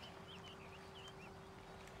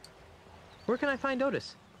 Where can I find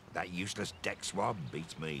Otis? That useless deck swab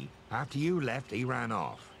beats me. After you left, he ran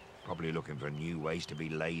off. Probably looking for new ways to be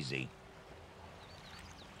lazy.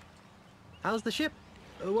 How's the ship?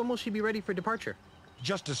 When will she be ready for departure?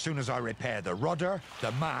 Just as soon as I repair the rudder,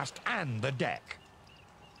 the mast, and the deck.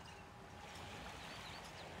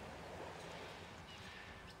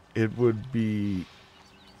 It would be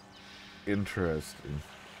interesting.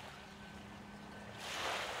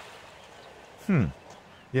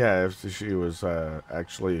 Yeah, if she was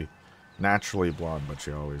actually naturally blonde, but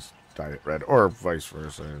she always dyed it red, or vice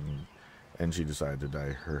versa, and she decided to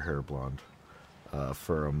dye her hair blonde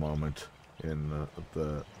for a moment in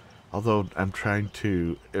the. Although I'm trying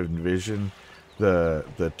to envision the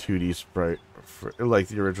 2D sprite, for, like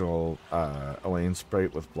the original Elaine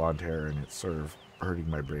sprite with blonde hair, and it's sort of hurting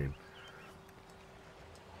my brain.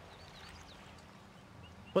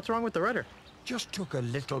 What's wrong with the rudder? Just took a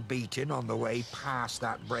little beating on the way past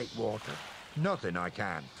that breakwater. Nothing I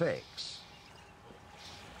can't fix.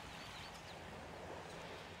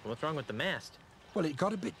 What's wrong with the mast? Well, it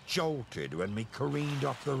got a bit jolted when we careened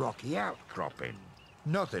off the rocky outcropping.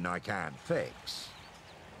 Nothing I can't fix.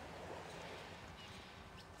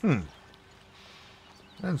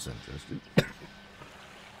 That's interesting.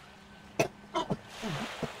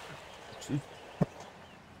 See?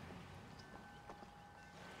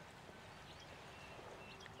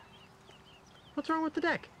 What's wrong with the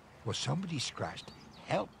deck? Well, somebody scratched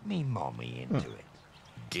 "Help me, Mommy" into it.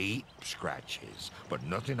 Deep scratches, but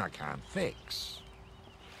nothing I can't fix.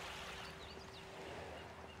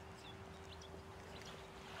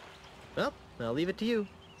 Well, I'll leave it to you.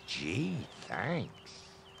 Gee, thanks.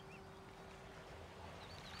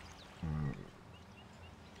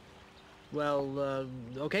 Well,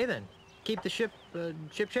 okay then. Keep the ship,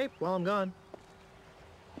 ship shape while I'm gone.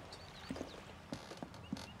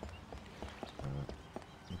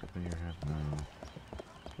 Look at your head now.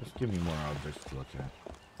 Just give me more objects to look at.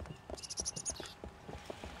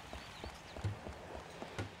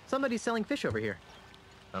 Somebody's selling fish over here.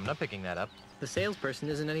 I'm not picking that up. The salesperson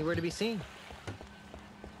isn't anywhere to be seen.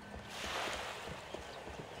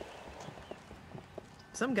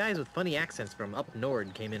 Some guys with funny accents from up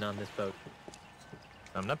north came in on this boat.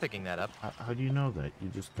 I'm not picking that up. How do you know that? You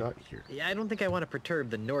just got here. Yeah, I don't think I want to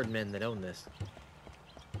perturb the Nordmen that own this.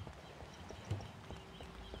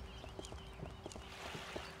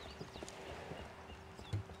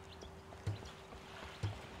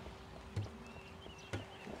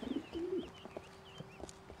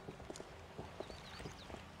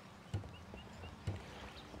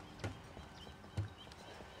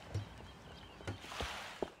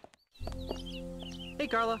 Hey,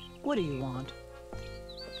 Carla. What do you want?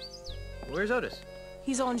 Where's Otis?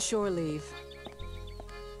 He's on shore leave.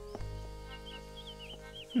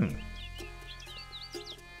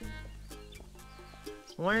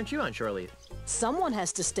 Why aren't you on shore leave? Someone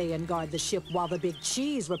has to stay and guard the ship while the big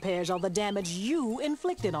cheese repairs all the damage you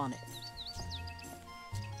inflicted on it.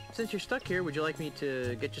 Since you're stuck here, would you like me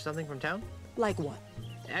to get you something from town? Like what?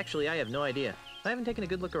 Actually, I have no idea. I haven't taken a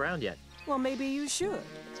good look around yet. Well, maybe you should.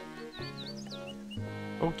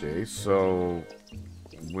 Okay, so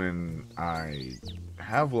when I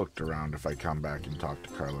have looked around, if I come back and talk to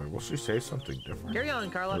Carla, will she say something different? Carry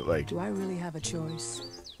on, Carla. Like, Do I really have a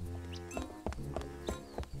choice?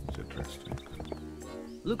 it's interesting.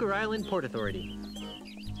 Lucré Island Port Authority.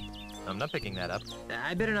 I'm not picking that up.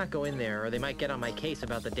 I better not go in there, or they might get on my case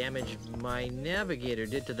about the damage my navigator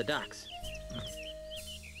did to the docks.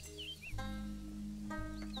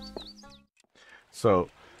 So,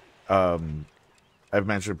 I've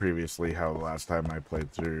mentioned previously how the last time I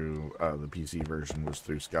played through the PC version was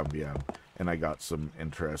through Scumbian, and I got some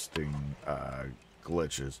interesting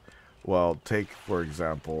glitches. Well, take, for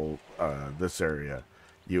example, this area.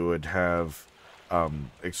 You would have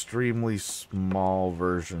extremely small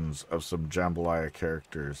versions of some jambalaya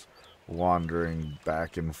characters wandering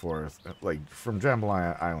back and forth, like from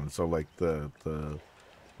Jambalaya Island, so like the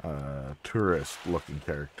tourist-looking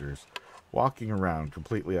characters, walking around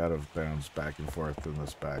completely out of bounds back and forth in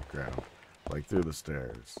this background, like through the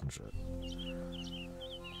stairs and shit.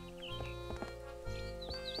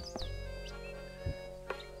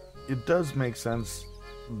 It does make sense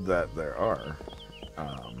that there are,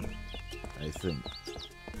 I think.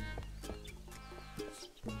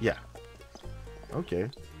 Yeah. Okay.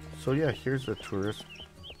 So yeah, here's a tourist.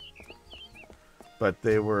 But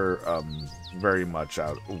they were very much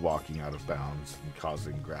walking out of bounds and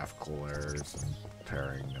causing graphical errors and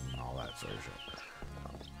tearing and all that sort of shit.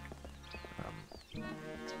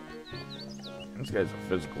 This guy's a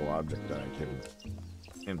physical object that I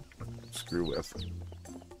can screw with.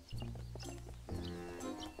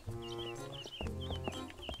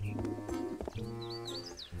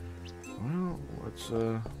 Well, let's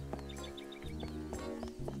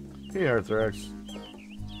Hey, Arthrex.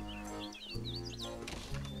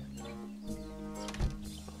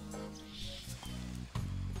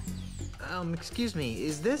 Excuse me,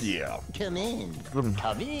 is this? Yeah. Come in.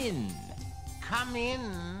 Come in. Come in.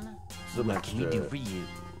 What can we do for you?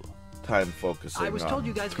 Time focusing I was told on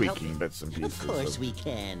you guys could help tweaking me. bits and pieces. Of course we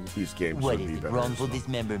can. These games What would be is better. wrongful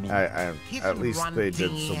dismemberment? At least they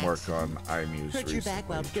did some work on iMuse Hurt your back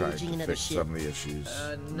while recently, trying pillaging to another fix ship? some of the issues.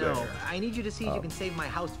 No. there. I need you to see if you can save my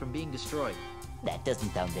house from being destroyed. That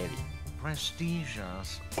doesn't sound very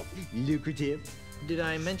Prestigious. lucrative. Did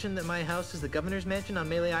I mention that my house is the governor's mansion on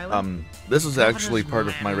Melee Island? This is actually part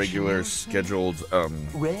of my regular scheduled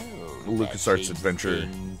Well, LucasArts Adventure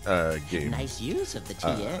game Nice use of the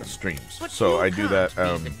TS. streams. So I do that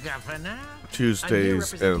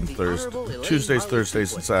Tuesdays and Thursdays,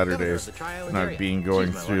 Thursdays, and Saturdays, and I've been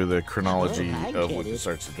going through the chronology of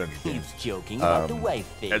LucasArts Adventure games. Joking about the wife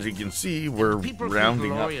thing. As you can see, we're People think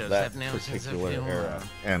rounding up lawyers that have no sense of particular humor. era,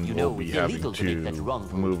 and You we'll know, be it's having illegal to make that to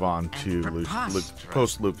wrongful move on and to preposterous.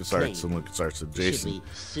 post LucasArts and Claim. LucasArts Should adjacent we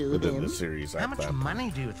sue within him? the series. How At much that point.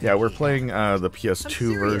 money do you think? Yeah, we're he playing the I'm PS2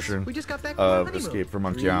 serious. version We just got back from our of honeymoon. Escape from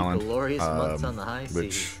Monkey 3 Island, glorious months on the high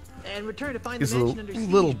which seas. And return to find is the a mansion under siege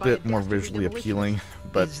little by bit a more dastardly visually demolitionist. appealing,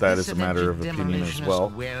 but Is that this is a matter of alleged opinion as demolitionist well.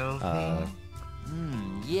 wealthy?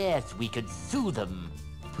 Yes, we could sue them.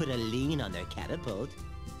 Put a lien on their catapult.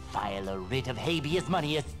 File a writ of habeas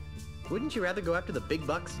money. Wouldn't you rather go after the big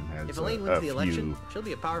bucks? And If has Elaine a wins the election, few she'll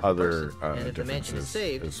be a powerful other, person. And if the mansion is differences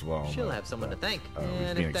saved, as well she'll that- have someone to thank. we've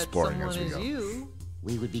And been if that exploring someone as we is go. you...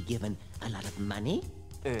 We would be given a lot of money.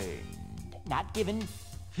 Earned, not given.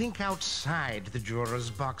 Think outside the juror's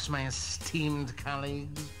box, my esteemed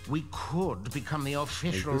colleagues. We could become the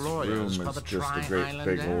official this lawyers room for is the just a great Tri-Island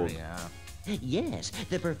big old- area. Yes,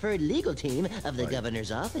 the preferred legal team of the Right.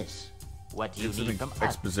 governor's office. What do you It's an need from us,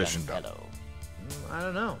 exposition young dump. fellow? I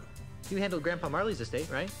don't know. You handled Grandpa Marley's estate,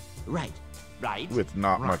 right? Right. Right? with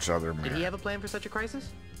not much other Did merit. he have a plan for such a crisis?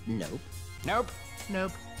 Nope. Nope.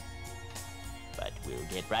 Nope. But we'll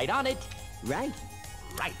get right on it. Right.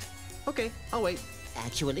 Right. Okay, I'll wait.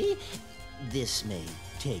 Actually, this may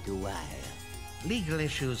take a while. Legal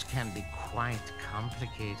issues can be quite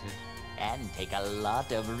complicated. And take a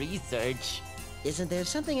lot of research. Isn't there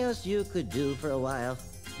something else you could do for a while?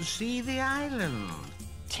 See the island.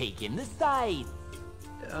 Take in the sights.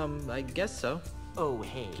 I guess so. Oh,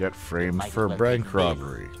 hey. Get framed Might as for well bank take this.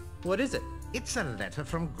 robbery. What is it? It's a letter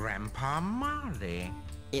from Grandpa Marley.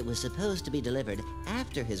 It was supposed to be delivered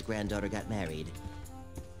after his granddaughter got married.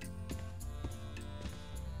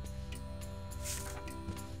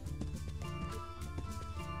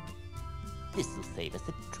 This'll save us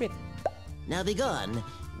a trip. Now be gone.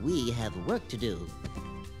 We have work to do.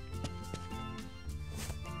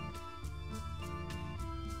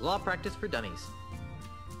 Law practice for dummies.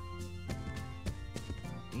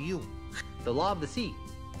 You. The law of the sea.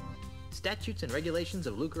 Statutes and regulations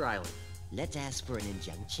of Lucré Island. Let's ask for an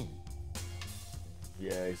injunction.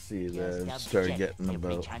 Yeah, I see Just that. Started object getting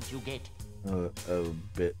every about chance you get. a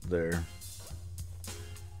bit there.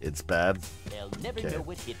 It's bad. They'll never Okay. know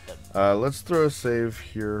what hit them. Let's throw a save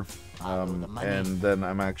here, Follow the money. and then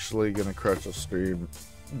I'm actually gonna crush a stream,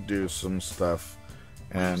 do some stuff,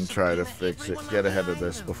 and try to fix it. Get ahead of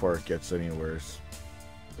this before it gets any worse.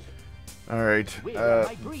 All right, Where are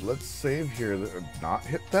my briefs? let's save here. Not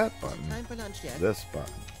hit that button. Time for lunch yet? This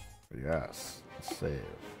button. Yes, save.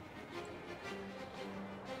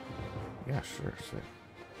 Yeah, sure, save.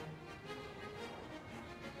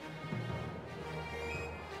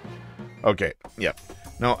 Okay, yep.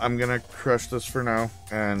 No, I'm gonna crush this for now,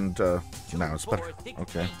 and now it's better. 2468.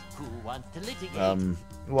 Okay. Who wants to litigate?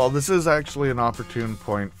 Well, this is actually an opportune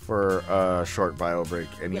point for a short bio break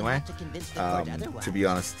We'll anyway. have to convince the court otherwise. To be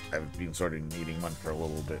honest, I've been sort of needing one for a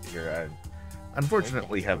little bit here. I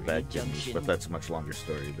unfortunately have bad kidneys, but that's a much longer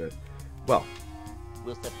story. But, well,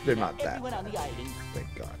 We'll subpoena they're not that everyone on bad. the island.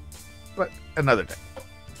 Thank God. But another day.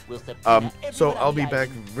 We'll subpoena So everyone on I'll the be back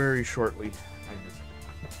island. very shortly.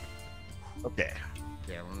 Okay.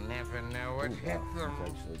 They'll never know what Ooh, hit wow, them.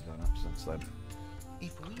 it's actually gone up since then.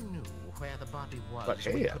 If we knew where the body was, But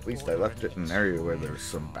we hey, could at least I order left it in an area where there's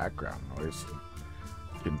some background noise.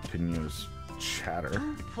 continuous chatter.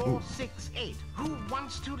 468. Who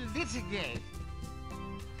wants to litigate?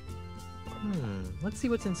 Let's see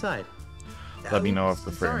what's inside. Let me know if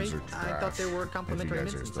the Sorry, frames are trash. I thought there were if complimentary you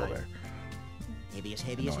guys mints are still inside. there. Habeas, No,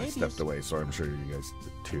 habeas, I habeas. stepped away, so I'm sure you guys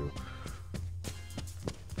did too.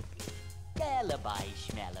 Alibi,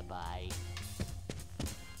 schmalibi.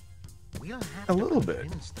 We'll have A to little bit.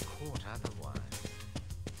 convince the court otherwise.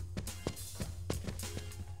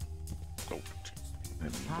 Oh,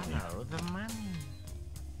 jeez. Follow the money.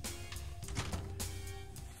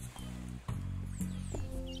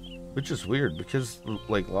 Which is weird because,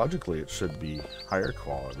 like, logically it should be higher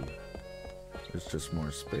quality. It's just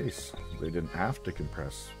more space. They didn't have to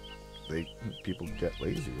compress. People get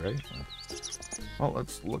lazy, right? Well,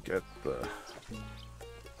 let's look at the.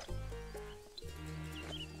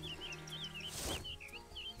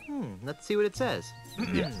 Let's see what it says.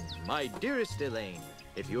 Yeah. My dearest Elaine,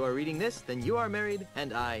 if you are reading this, then you are married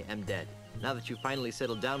and I am dead. Now that you've finally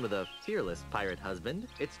settled down with a fearless pirate husband,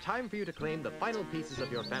 it's time for you to claim the final pieces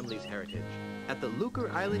of your family's heritage. At the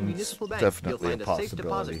Lucré Island Municipal Bank, you'll definitely find a a safe deposit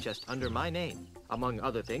possibility. chest under my name. Among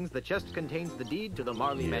other things, the chest contains the deed to the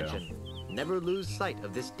Marley Yeah. Mansion. Never lose sight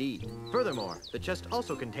of this deed. Furthermore, the chest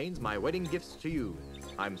also contains my wedding gifts to you.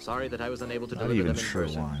 I'm sorry that I was unable to Not deliver even them in sure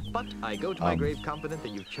person, why. but I go to my grave confident that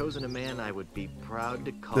you've chosen a man I would be proud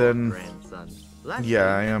to call Then- grandson. Lastly, Yeah,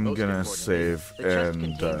 I and am most gonna importantly, save the chest and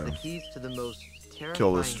contains the keys to the most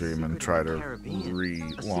kill the terrifying stream and secret try in to the Caribbean.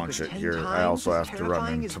 relaunch A secret it 10 here. I times also as have to run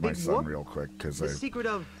terrifying into as my Big son Whoop? real quick because The I secret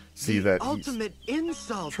of see the that he's ultimate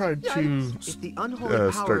insult. tried to Yikes. If the unholy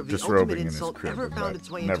power start of the ultimate disrobing in his insult crib, ever and found that its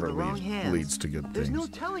way into never the wrong hands, leads to good there's no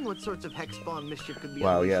things. telling what sorts of hex-spawn mischief could be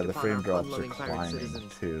Wow, unleashed yeah, the upon frame our drops are fun-loving pirate climbing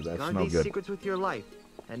citizens. too. That's Guard no these good. secrets with your life,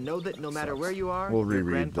 and know that no matter where you are, We'll your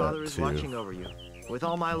reread grandfather that is too. watching over you. With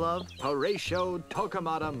all my love, Horatio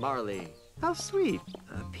Tokamata Marley. How sweet.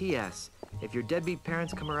 P.S. If your deadbeat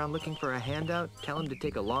parents come around looking for a handout, tell them to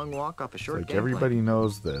take a long walk off a short Like gangplank. everybody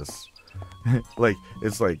knows this.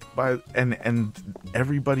 It's like and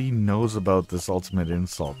everybody knows about this ultimate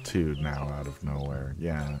insult too now out of nowhere.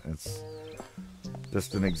 Yeah, it's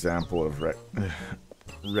just an example of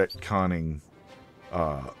retconning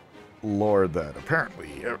lore that apparently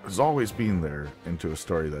has always been there into a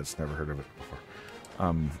story that's never heard of it before.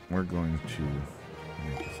 We're going to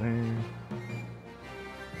make a save.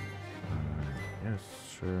 Yes,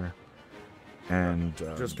 sure. And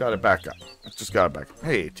just got it back up. Just got it back up.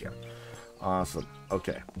 Hey, ATM. Awesome.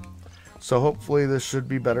 Okay. So hopefully this should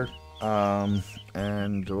be better. And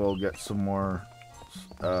we'll get some more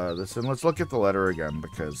this in. Let's look at the letter again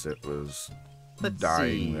because it was Let's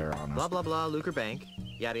dying see. there on Blah us. blah blah. Lucre Bank.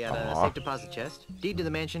 Yada yada. Aw. Safe deposit chest. Deed to the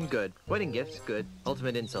mansion. Good. Wedding gifts. Good.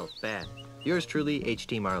 Ultimate insult. Bad. Yours truly,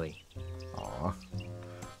 H.T. Marley. Aw.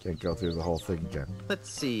 Can't go through the whole thing again. Let's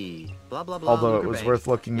see. Blah blah blah. Although it Lucre was Bank. worth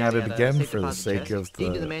looking at Yada it yada, again safe for the deposit sake chest. of Deed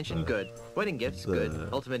to the the mansion. Good. Wedding gifts. Good. the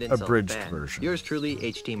Ultimate insult. abridged Bad. version. Yours truly,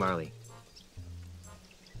 H.T. Marley.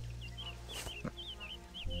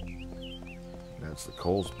 That's the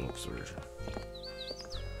Coles Books version.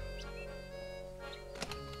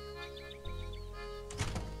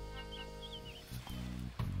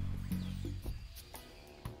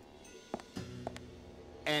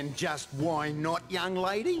 And just why not, young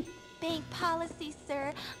lady? Bank policy,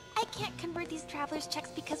 sir. I can't convert these traveler's checks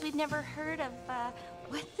because we've never heard of,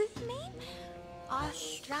 what's his name?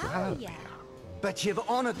 Australia. But you've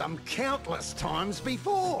honored them countless times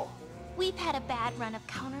before. We've had a bad run of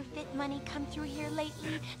counterfeit money come through here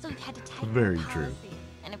lately, so we've had to tighten Very the true. policy.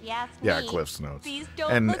 And if you ask Yeah, me, Cliff's Notes. these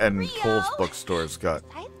don't And look real. Coles bookstores got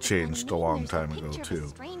Besides the changed a name, long there's time ago picture of a too.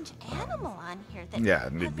 strange animal on here that Yeah,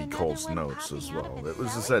 and it'd has be another Coles one Notes popping as out well. of It its was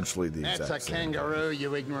belly. essentially the That's exact a same. kangaroo,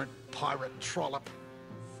 you ignorant pirate trollop.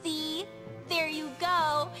 See? There you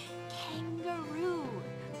go. Kangaroo.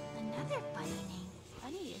 Another funny name.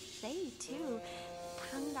 Funny to say, too.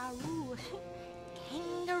 Kangaroo.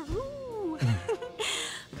 Kangaroo.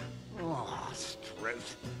 Oh,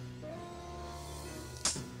 Struth.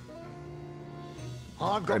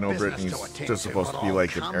 I've got I know business Brittany's to attend just supposed but to be I'll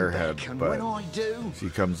like an come airhead, back, and but when I do, she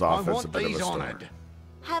comes I off as a want bit of these a star. honored.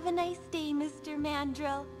 Have a nice day, Mr.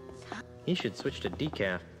 Mandrill. He should switch to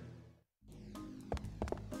decaf.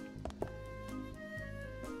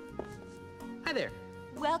 Hi there.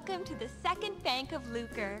 Welcome to the Second Bank of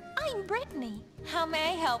Lucre. I'm Brittany. How may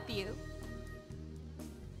I help you?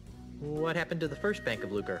 What happened to the first Bank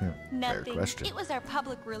of Lucre? Nothing. question. It was our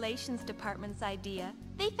public relations department's idea.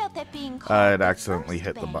 They felt that being I called had the accidentally first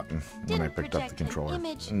hit the bank button when I didn't picked up the project an controller.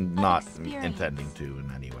 image of Not experience. intending to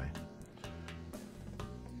in any way.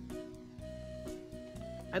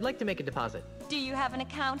 I'd like to make a deposit. Do you have an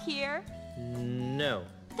account here? No.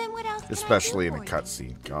 Then what else can Especially I in do a for you?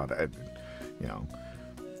 cutscene. God, you know,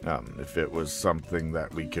 if it was something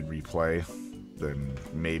that we could replay, then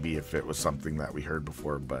maybe if it was something that we heard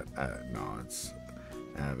before, but no,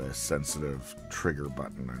 I have a sensitive trigger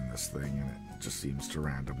button on this thing, and it just seems to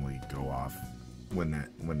randomly go off when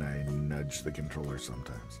I nudge the controller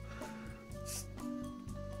sometimes. It's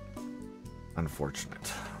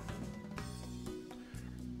unfortunate.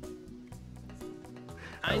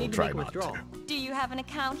 I need to make a withdrawal. Do you have an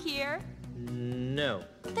account here? No.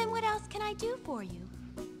 Then what else can I do for you?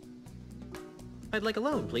 I'd like a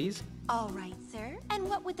loan, please. All right, sir. And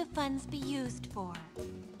what would the funds be used for?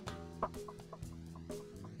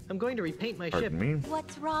 I'm going to repaint my Pardon ship. me?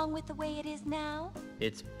 What's wrong with the way it is now?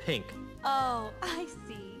 It's pink. Oh, I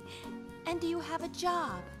see. And do you have a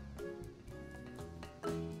job?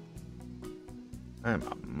 I'm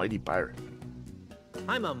a mighty pirate.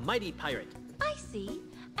 I'm a mighty pirate. I see.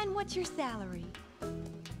 And what's your salary?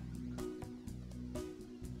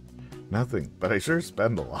 Nothing, but I sure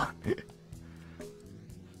spend a lot. Oh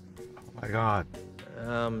my god.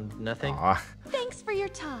 Nothing. Aw. Thanks for your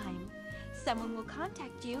time. Someone will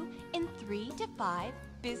contact you in 3 to 5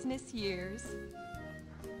 business years.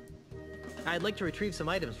 I'd like to retrieve some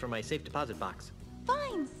items from my safe deposit box.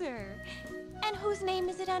 Fine, sir. And whose name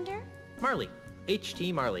is it under? Marley.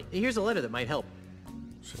 H.T. Marley. Here's a letter that might help.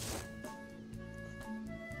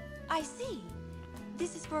 I see.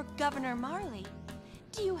 This is for Governor Marley.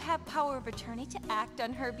 Do you have power of attorney to act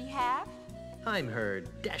on her behalf? I'm her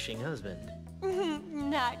dashing husband.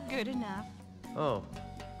 Not good enough. Oh,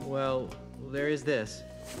 well, there is this.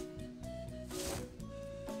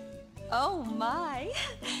 Oh my.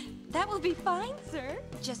 That will be fine, sir.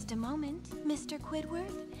 Just a moment, Mr.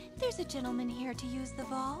 Quidworth. There's a gentleman here to use the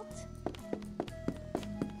vault.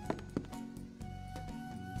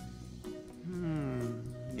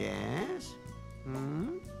 Yes?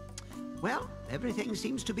 Well, everything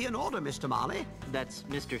seems to be in order, Mr. Marley. That's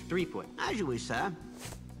Mr. Threepwood. As you wish, sir.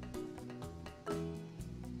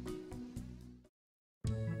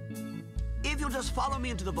 If you'll just follow me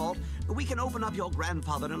into the vault, we can open up your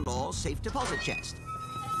grandfather-in-law's safe deposit chest.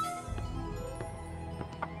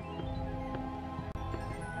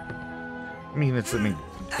 I mean, it's an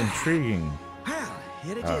intriguing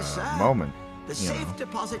Here it is, sir. moment. The you know. safe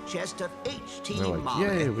deposit chest of H.T. They're like, Marley.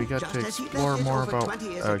 yay, we got just to as he left explore it more over about 20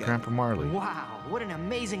 years ago. Grandpa Marley. Wow, what an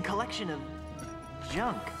amazing collection of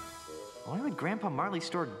junk. Why would Grandpa Marley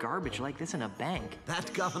store garbage like this in a bank?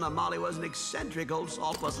 That Governor Marley was an eccentric old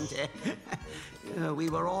salt, wasn't he? We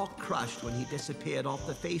were all crushed when he disappeared off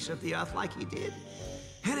the face of the earth like he did.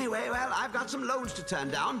 Anyway, well, I've got some loans to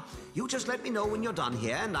turn down. You just let me know when you're done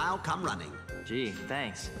here, and I'll come running. Gee,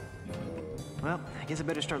 thanks. Well, I guess I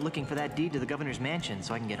better start looking for that deed to the governor's mansion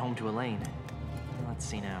so I can get home to Elaine. Let's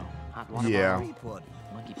see now. Hot water bottle,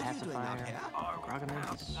 monkey pacifier,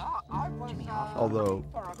 Groggermates, Jimmy Hoffa. Although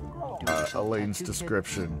Elaine's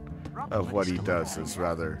description of what he does is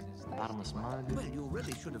rather... Bottomless mug. Well, you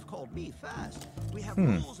really should have called me first. We have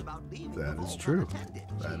rules about leaving That is true.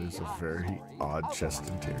 That is a very odd chest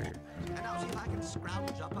interior. And I'll see if I can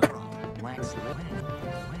scrounge up a rock. Wax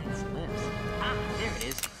lips. Ah, there it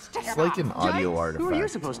is. It's like an audio artifact Who are you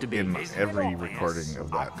supposed to be? in every recording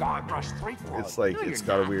of that moment. It's like it's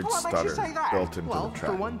got a weird stutter built into Well, the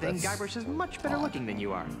track. for one thing, That's Guybrush is much better looking than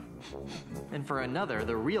you are. And for another,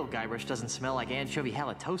 the real Guybrush doesn't smell like anchovy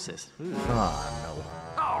halitosis. Ah, no.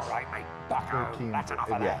 All right, mate, bucko. 13, That's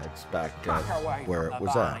enough of yeah, that. it's back Buck at away where from it the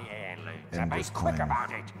was at. Barney Heirlooms And and be just quick claim.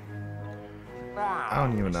 about it. I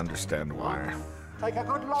don't even understand why. Take a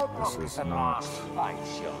good look This at is the not- last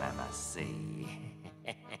face you'll ever see.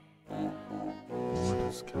 What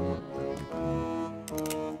is coming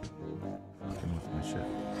with my shit?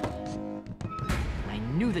 I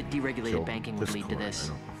knew that deregulated Kill banking would lead to Discord, this. I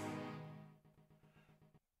don't-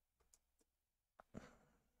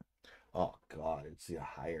 Oh god, it's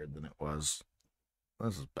higher than it was.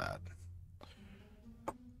 This is bad.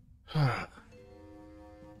 Let's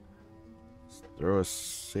throw a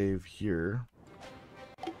save here.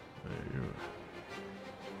 There you go.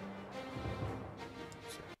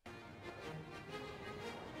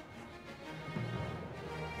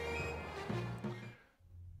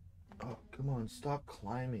 Oh, come on, stop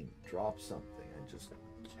climbing. Drop something. I just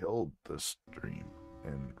killed the stream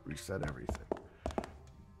and reset everything.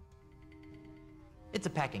 It's a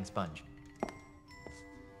packing sponge.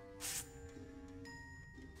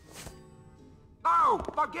 No,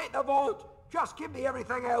 forget the vault. Just give me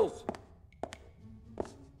everything else.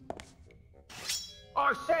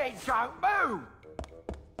 I said don't move.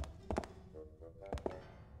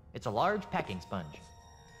 It's a large packing sponge.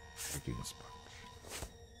 Packing sponge.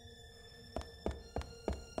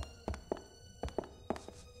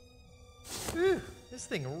 Ew, this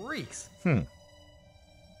thing reeks.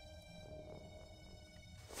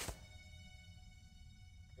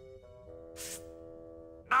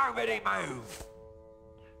 Nobody move!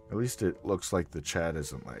 At least it looks like the chat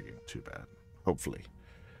isn't lagging too bad. Hopefully.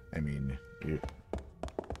 I mean,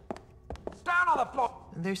 Down on the floor!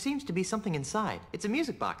 There seems to be something inside. It's a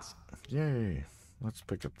music box. Yay. Let's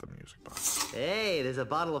pick up the music box. Hey, there's a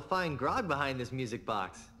bottle of fine grog behind this music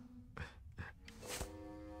box.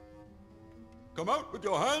 Come out with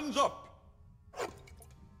your hands up!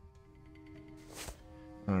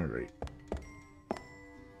 Alright.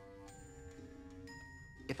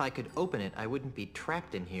 If I could open it, I wouldn't be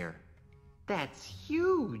trapped in here. That's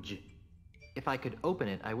huge. If I could open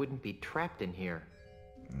it, I wouldn't be trapped in here.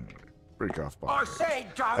 Break off I box.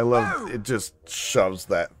 said don't I love move! it, just shoves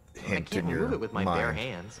that I hint can't in your remove it with my mind. bare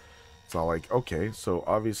hands. It's all like, okay, so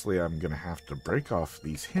obviously I'm gonna have to break off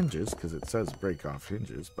these hinges because it says break off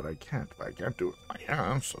hinges, but I can't do it with my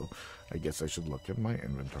hands, so I guess I should look at my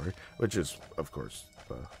inventory, which is, of course,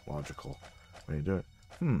 the logical way to do it.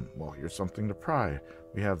 Well, here's something to pry.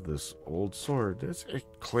 We have this old sword. It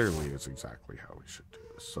clearly is exactly how we should do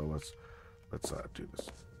this. So let's do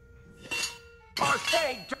this. I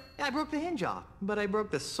said I broke the hinge off, but I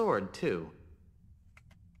broke the sword too.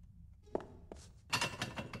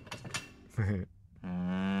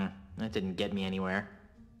 That didn't get me anywhere.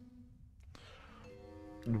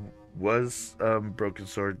 Was Broken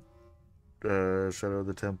Sword Shadow of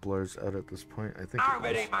the Templars out at this point? I think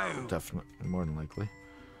it was. Definitely, more than likely.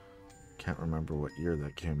 Can't remember what year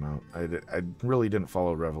that came out. I really didn't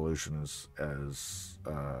follow Revolution as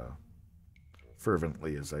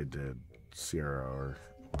fervently as I did Sierra or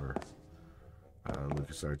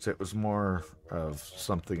LucasArts. It was more of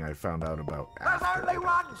something I found out about after. There's only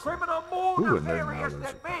one criminal more nefarious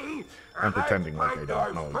than me! I'm pretending like I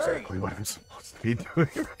don't know exactly what I'm supposed to be doing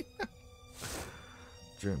right now.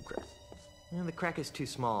 Germ crack. The crack is too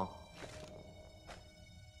small.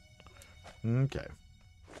 Okay.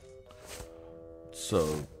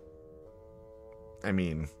 So, I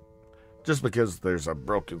mean, just because there's a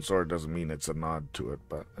broken sword doesn't mean it's a nod to it,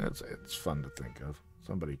 but it's fun to think of.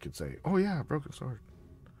 Somebody could say, "Oh yeah, broken sword."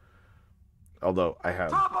 Although I have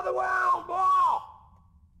Top of the world, boy!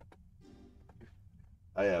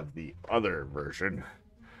 I have the other version,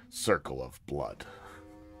 Circle of Blood,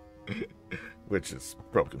 which is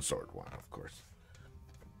Broken Sword 1, of course.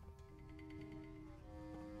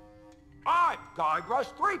 I'm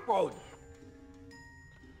Guybrush Threepwood!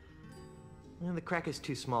 The crack is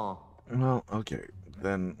too small. Well, okay.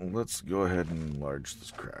 Then let's go ahead and enlarge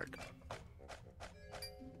this crack.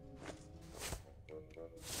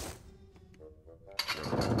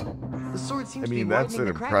 The sword seems to be that's widening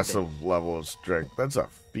an the crack impressive level of strength. That's a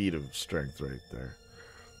feat of strength right there.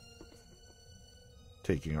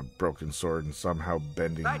 Taking a broken sword and somehow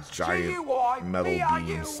bending giant metal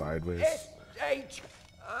beams sideways.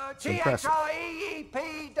 It's impressive.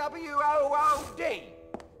 THIEEPWOOD!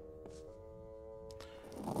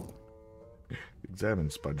 Examine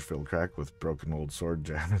sponge-filled crack with broken old sword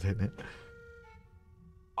jammed in it.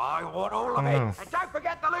 I want all of it, and don't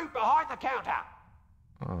forget the loot behind the counter.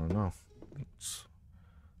 Oh no,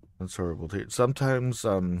 that's horrible. Sometimes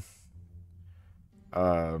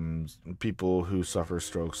people who suffer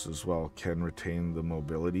strokes as well can retain the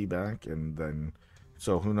mobility back, and then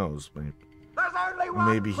so who knows?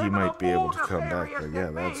 Maybe he might be able to come back. But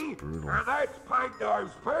yeah, that's brutal. And that's Pink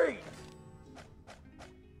Nose Pete.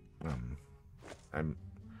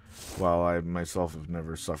 While I myself have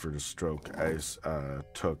never suffered a stroke, I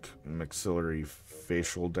took maxillary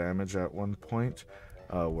facial damage at one point,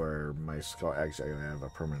 where my skull, actually I have a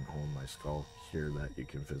permanent hole in my skull here that you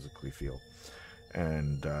can physically feel,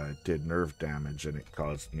 and did nerve damage, and it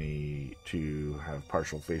caused me to have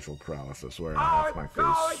partial facial paralysis, where half my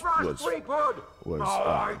face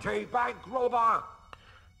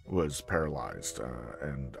was paralyzed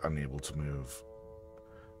and unable to move.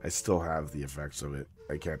 I still have the effects of it.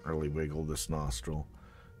 I can't really wiggle this nostril.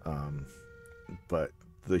 But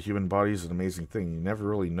the human body is an amazing thing. You never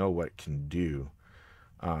really know what it can do.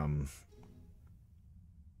 Like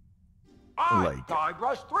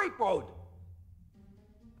Guybrush Threepwood.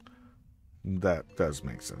 That does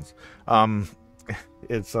make sense.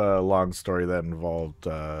 It's a long story that involved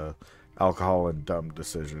alcohol and dumb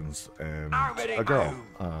decisions and a girl,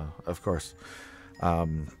 of course.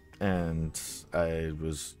 And I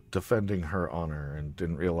was defending her honor and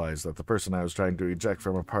didn't realize that the person I was trying to eject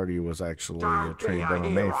from a party was actually a trained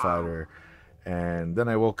MMA fighter. And then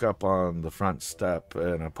I woke up on the front step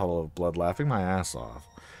in a puddle of blood laughing my ass off.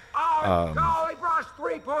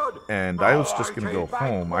 And I was just gonna go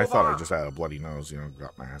home. I thought I just had a bloody nose,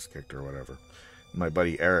 got my ass kicked or whatever. My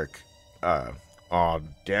buddy Eric, oh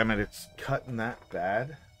damn it, it's cutting that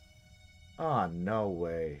bad. Oh, no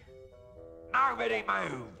way. Nobody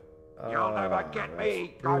move. You'll never get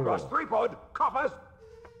me, Guybrush Threepwood, coppers.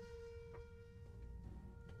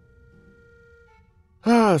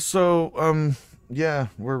 So, yeah,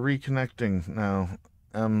 we're reconnecting now.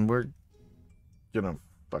 We're gonna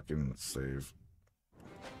fucking save.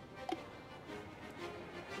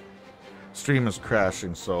 Stream is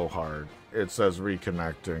crashing so hard. It says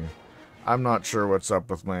reconnecting. I'm not sure what's up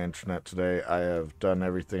with my internet today. I have done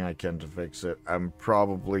everything I can to fix it. I'm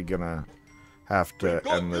probably gonna have to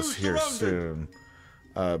end this here soon.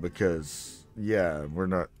 Because, yeah, we're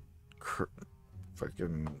not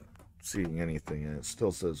fucking seeing anything, and it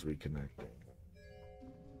still says reconnecting.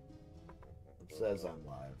 It says I'm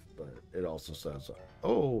live, but it also says,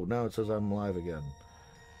 oh, now it says I'm live again.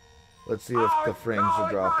 Let's see if the frames are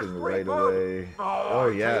dropping right away. Oh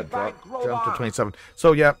yeah, jump to 27.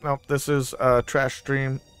 So yeah, no, this is a trash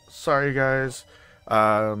stream. Sorry guys.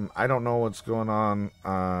 I don't know what's going on,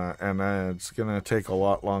 and it's gonna take a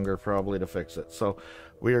lot longer probably to fix it. So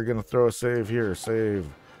we are gonna throw a save here. Save.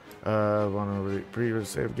 Want to previous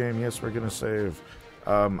save game? Yes, we're gonna save.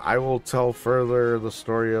 I will tell further the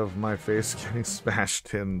story of my face getting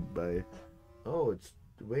smashed in by. Oh, it's.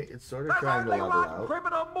 Wait, it's sort of trying to level out.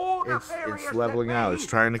 It's leveling out. It's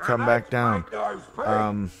trying to come back down.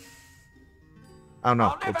 I don't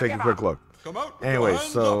know. We'll take a quick look. Anyway,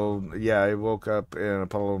 so yeah, I woke up in a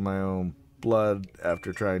puddle of my own blood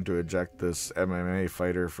after trying to eject this MMA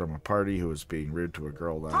fighter from a party who was being rude to a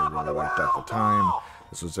girl that I really liked at the time.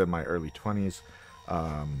 This was in my early 20s.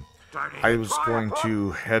 I was going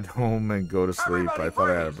to head home and go to sleep. I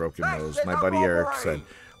thought I had a broken nose. My buddy Eric said,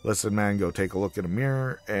 listen, man, go take a look in a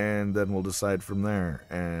mirror, and then we'll decide from there.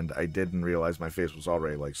 And I didn't realize my face was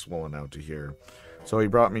already, like, swollen out to here. So he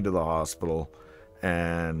brought me to the hospital,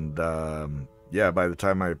 and, yeah, by the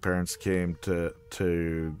time my parents came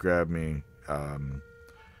to grab me,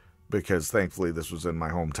 because thankfully this was in my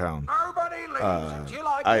hometown,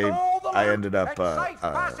 I ended up,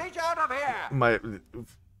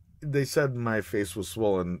 they said my face was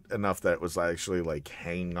swollen enough that it was actually, like,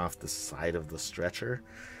 hanging off the side of the stretcher.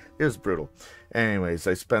 It was brutal. Anyways,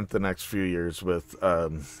 I spent the next few years with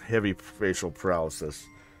heavy facial paralysis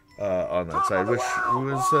on that side, which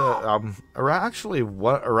was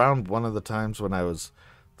around one of the times when I was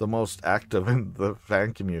the most active in the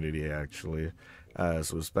fan community, actually. So I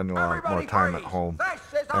was spending a lot more time at home.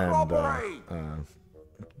 And,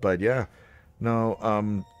 but yeah,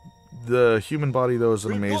 no, the human body, though, is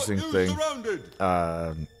an amazing thing.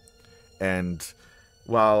 And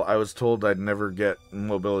while I was told I'd never get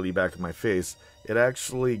mobility back in my face, it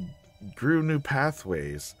actually grew new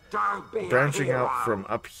pathways, branching out from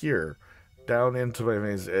up here down into my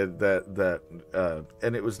face.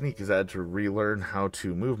 And it was neat because I had to relearn how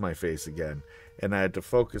to move my face again, and I had to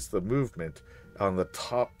focus the movement on the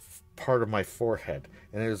top part of my forehead,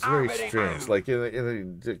 and it was very strange, like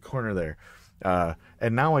in the corner there.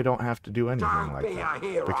 And now I don't have to do anything like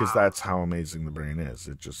that, because that's how amazing the brain is.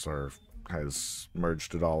 It just sort of has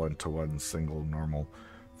merged it all into one single normal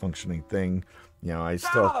functioning thing. I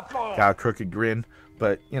still got a crooked grin,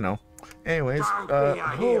 but anyways,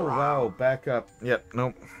 oh wow, back up. Yep,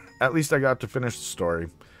 nope. At least I got to finish the story.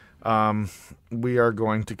 We are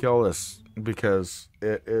going to kill this because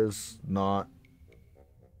it is not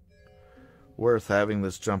worth having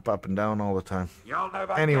this jump up and down all the time.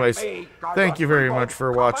 Anyways, thank you very much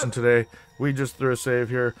for watching today. We just threw a save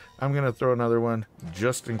here. I'm gonna throw another one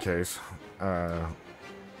just in case. And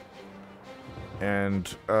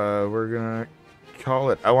we're gonna call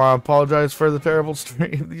it. I want to apologize for the terrible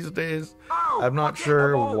stream these days. I'm not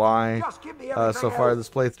sure why so far this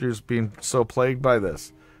playthrough's been so plagued by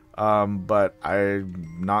this. But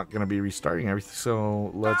I'm not gonna be restarting everything,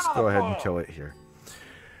 so let's go ahead and kill it here.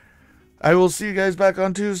 I will see you guys back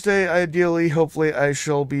on Tuesday. Ideally, hopefully, I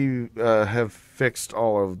shall be have fixed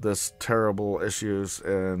all of this terrible issues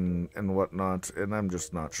and whatnot, and I'm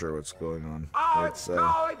just not sure what's going on. It's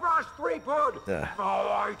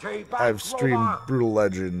I've streamed Brutal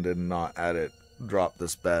Legend and not had it drop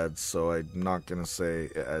this bad, so I'm not gonna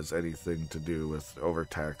say it has anything to do with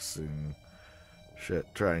overtaxing shit,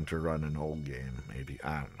 trying to run an old game. Maybe,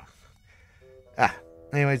 I don't know.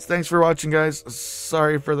 Anyways, thanks for watching, guys.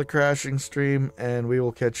 Sorry for the crashing stream, and we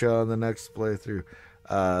will catch you on the next playthrough.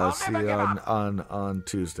 See you on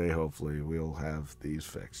Tuesday. Hopefully, we'll have these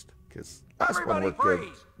fixed, because last one looked good.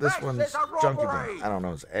 This one's junky. I don't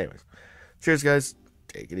know. Anyways, cheers, guys.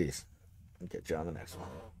 Take it easy. And catch you on the next one.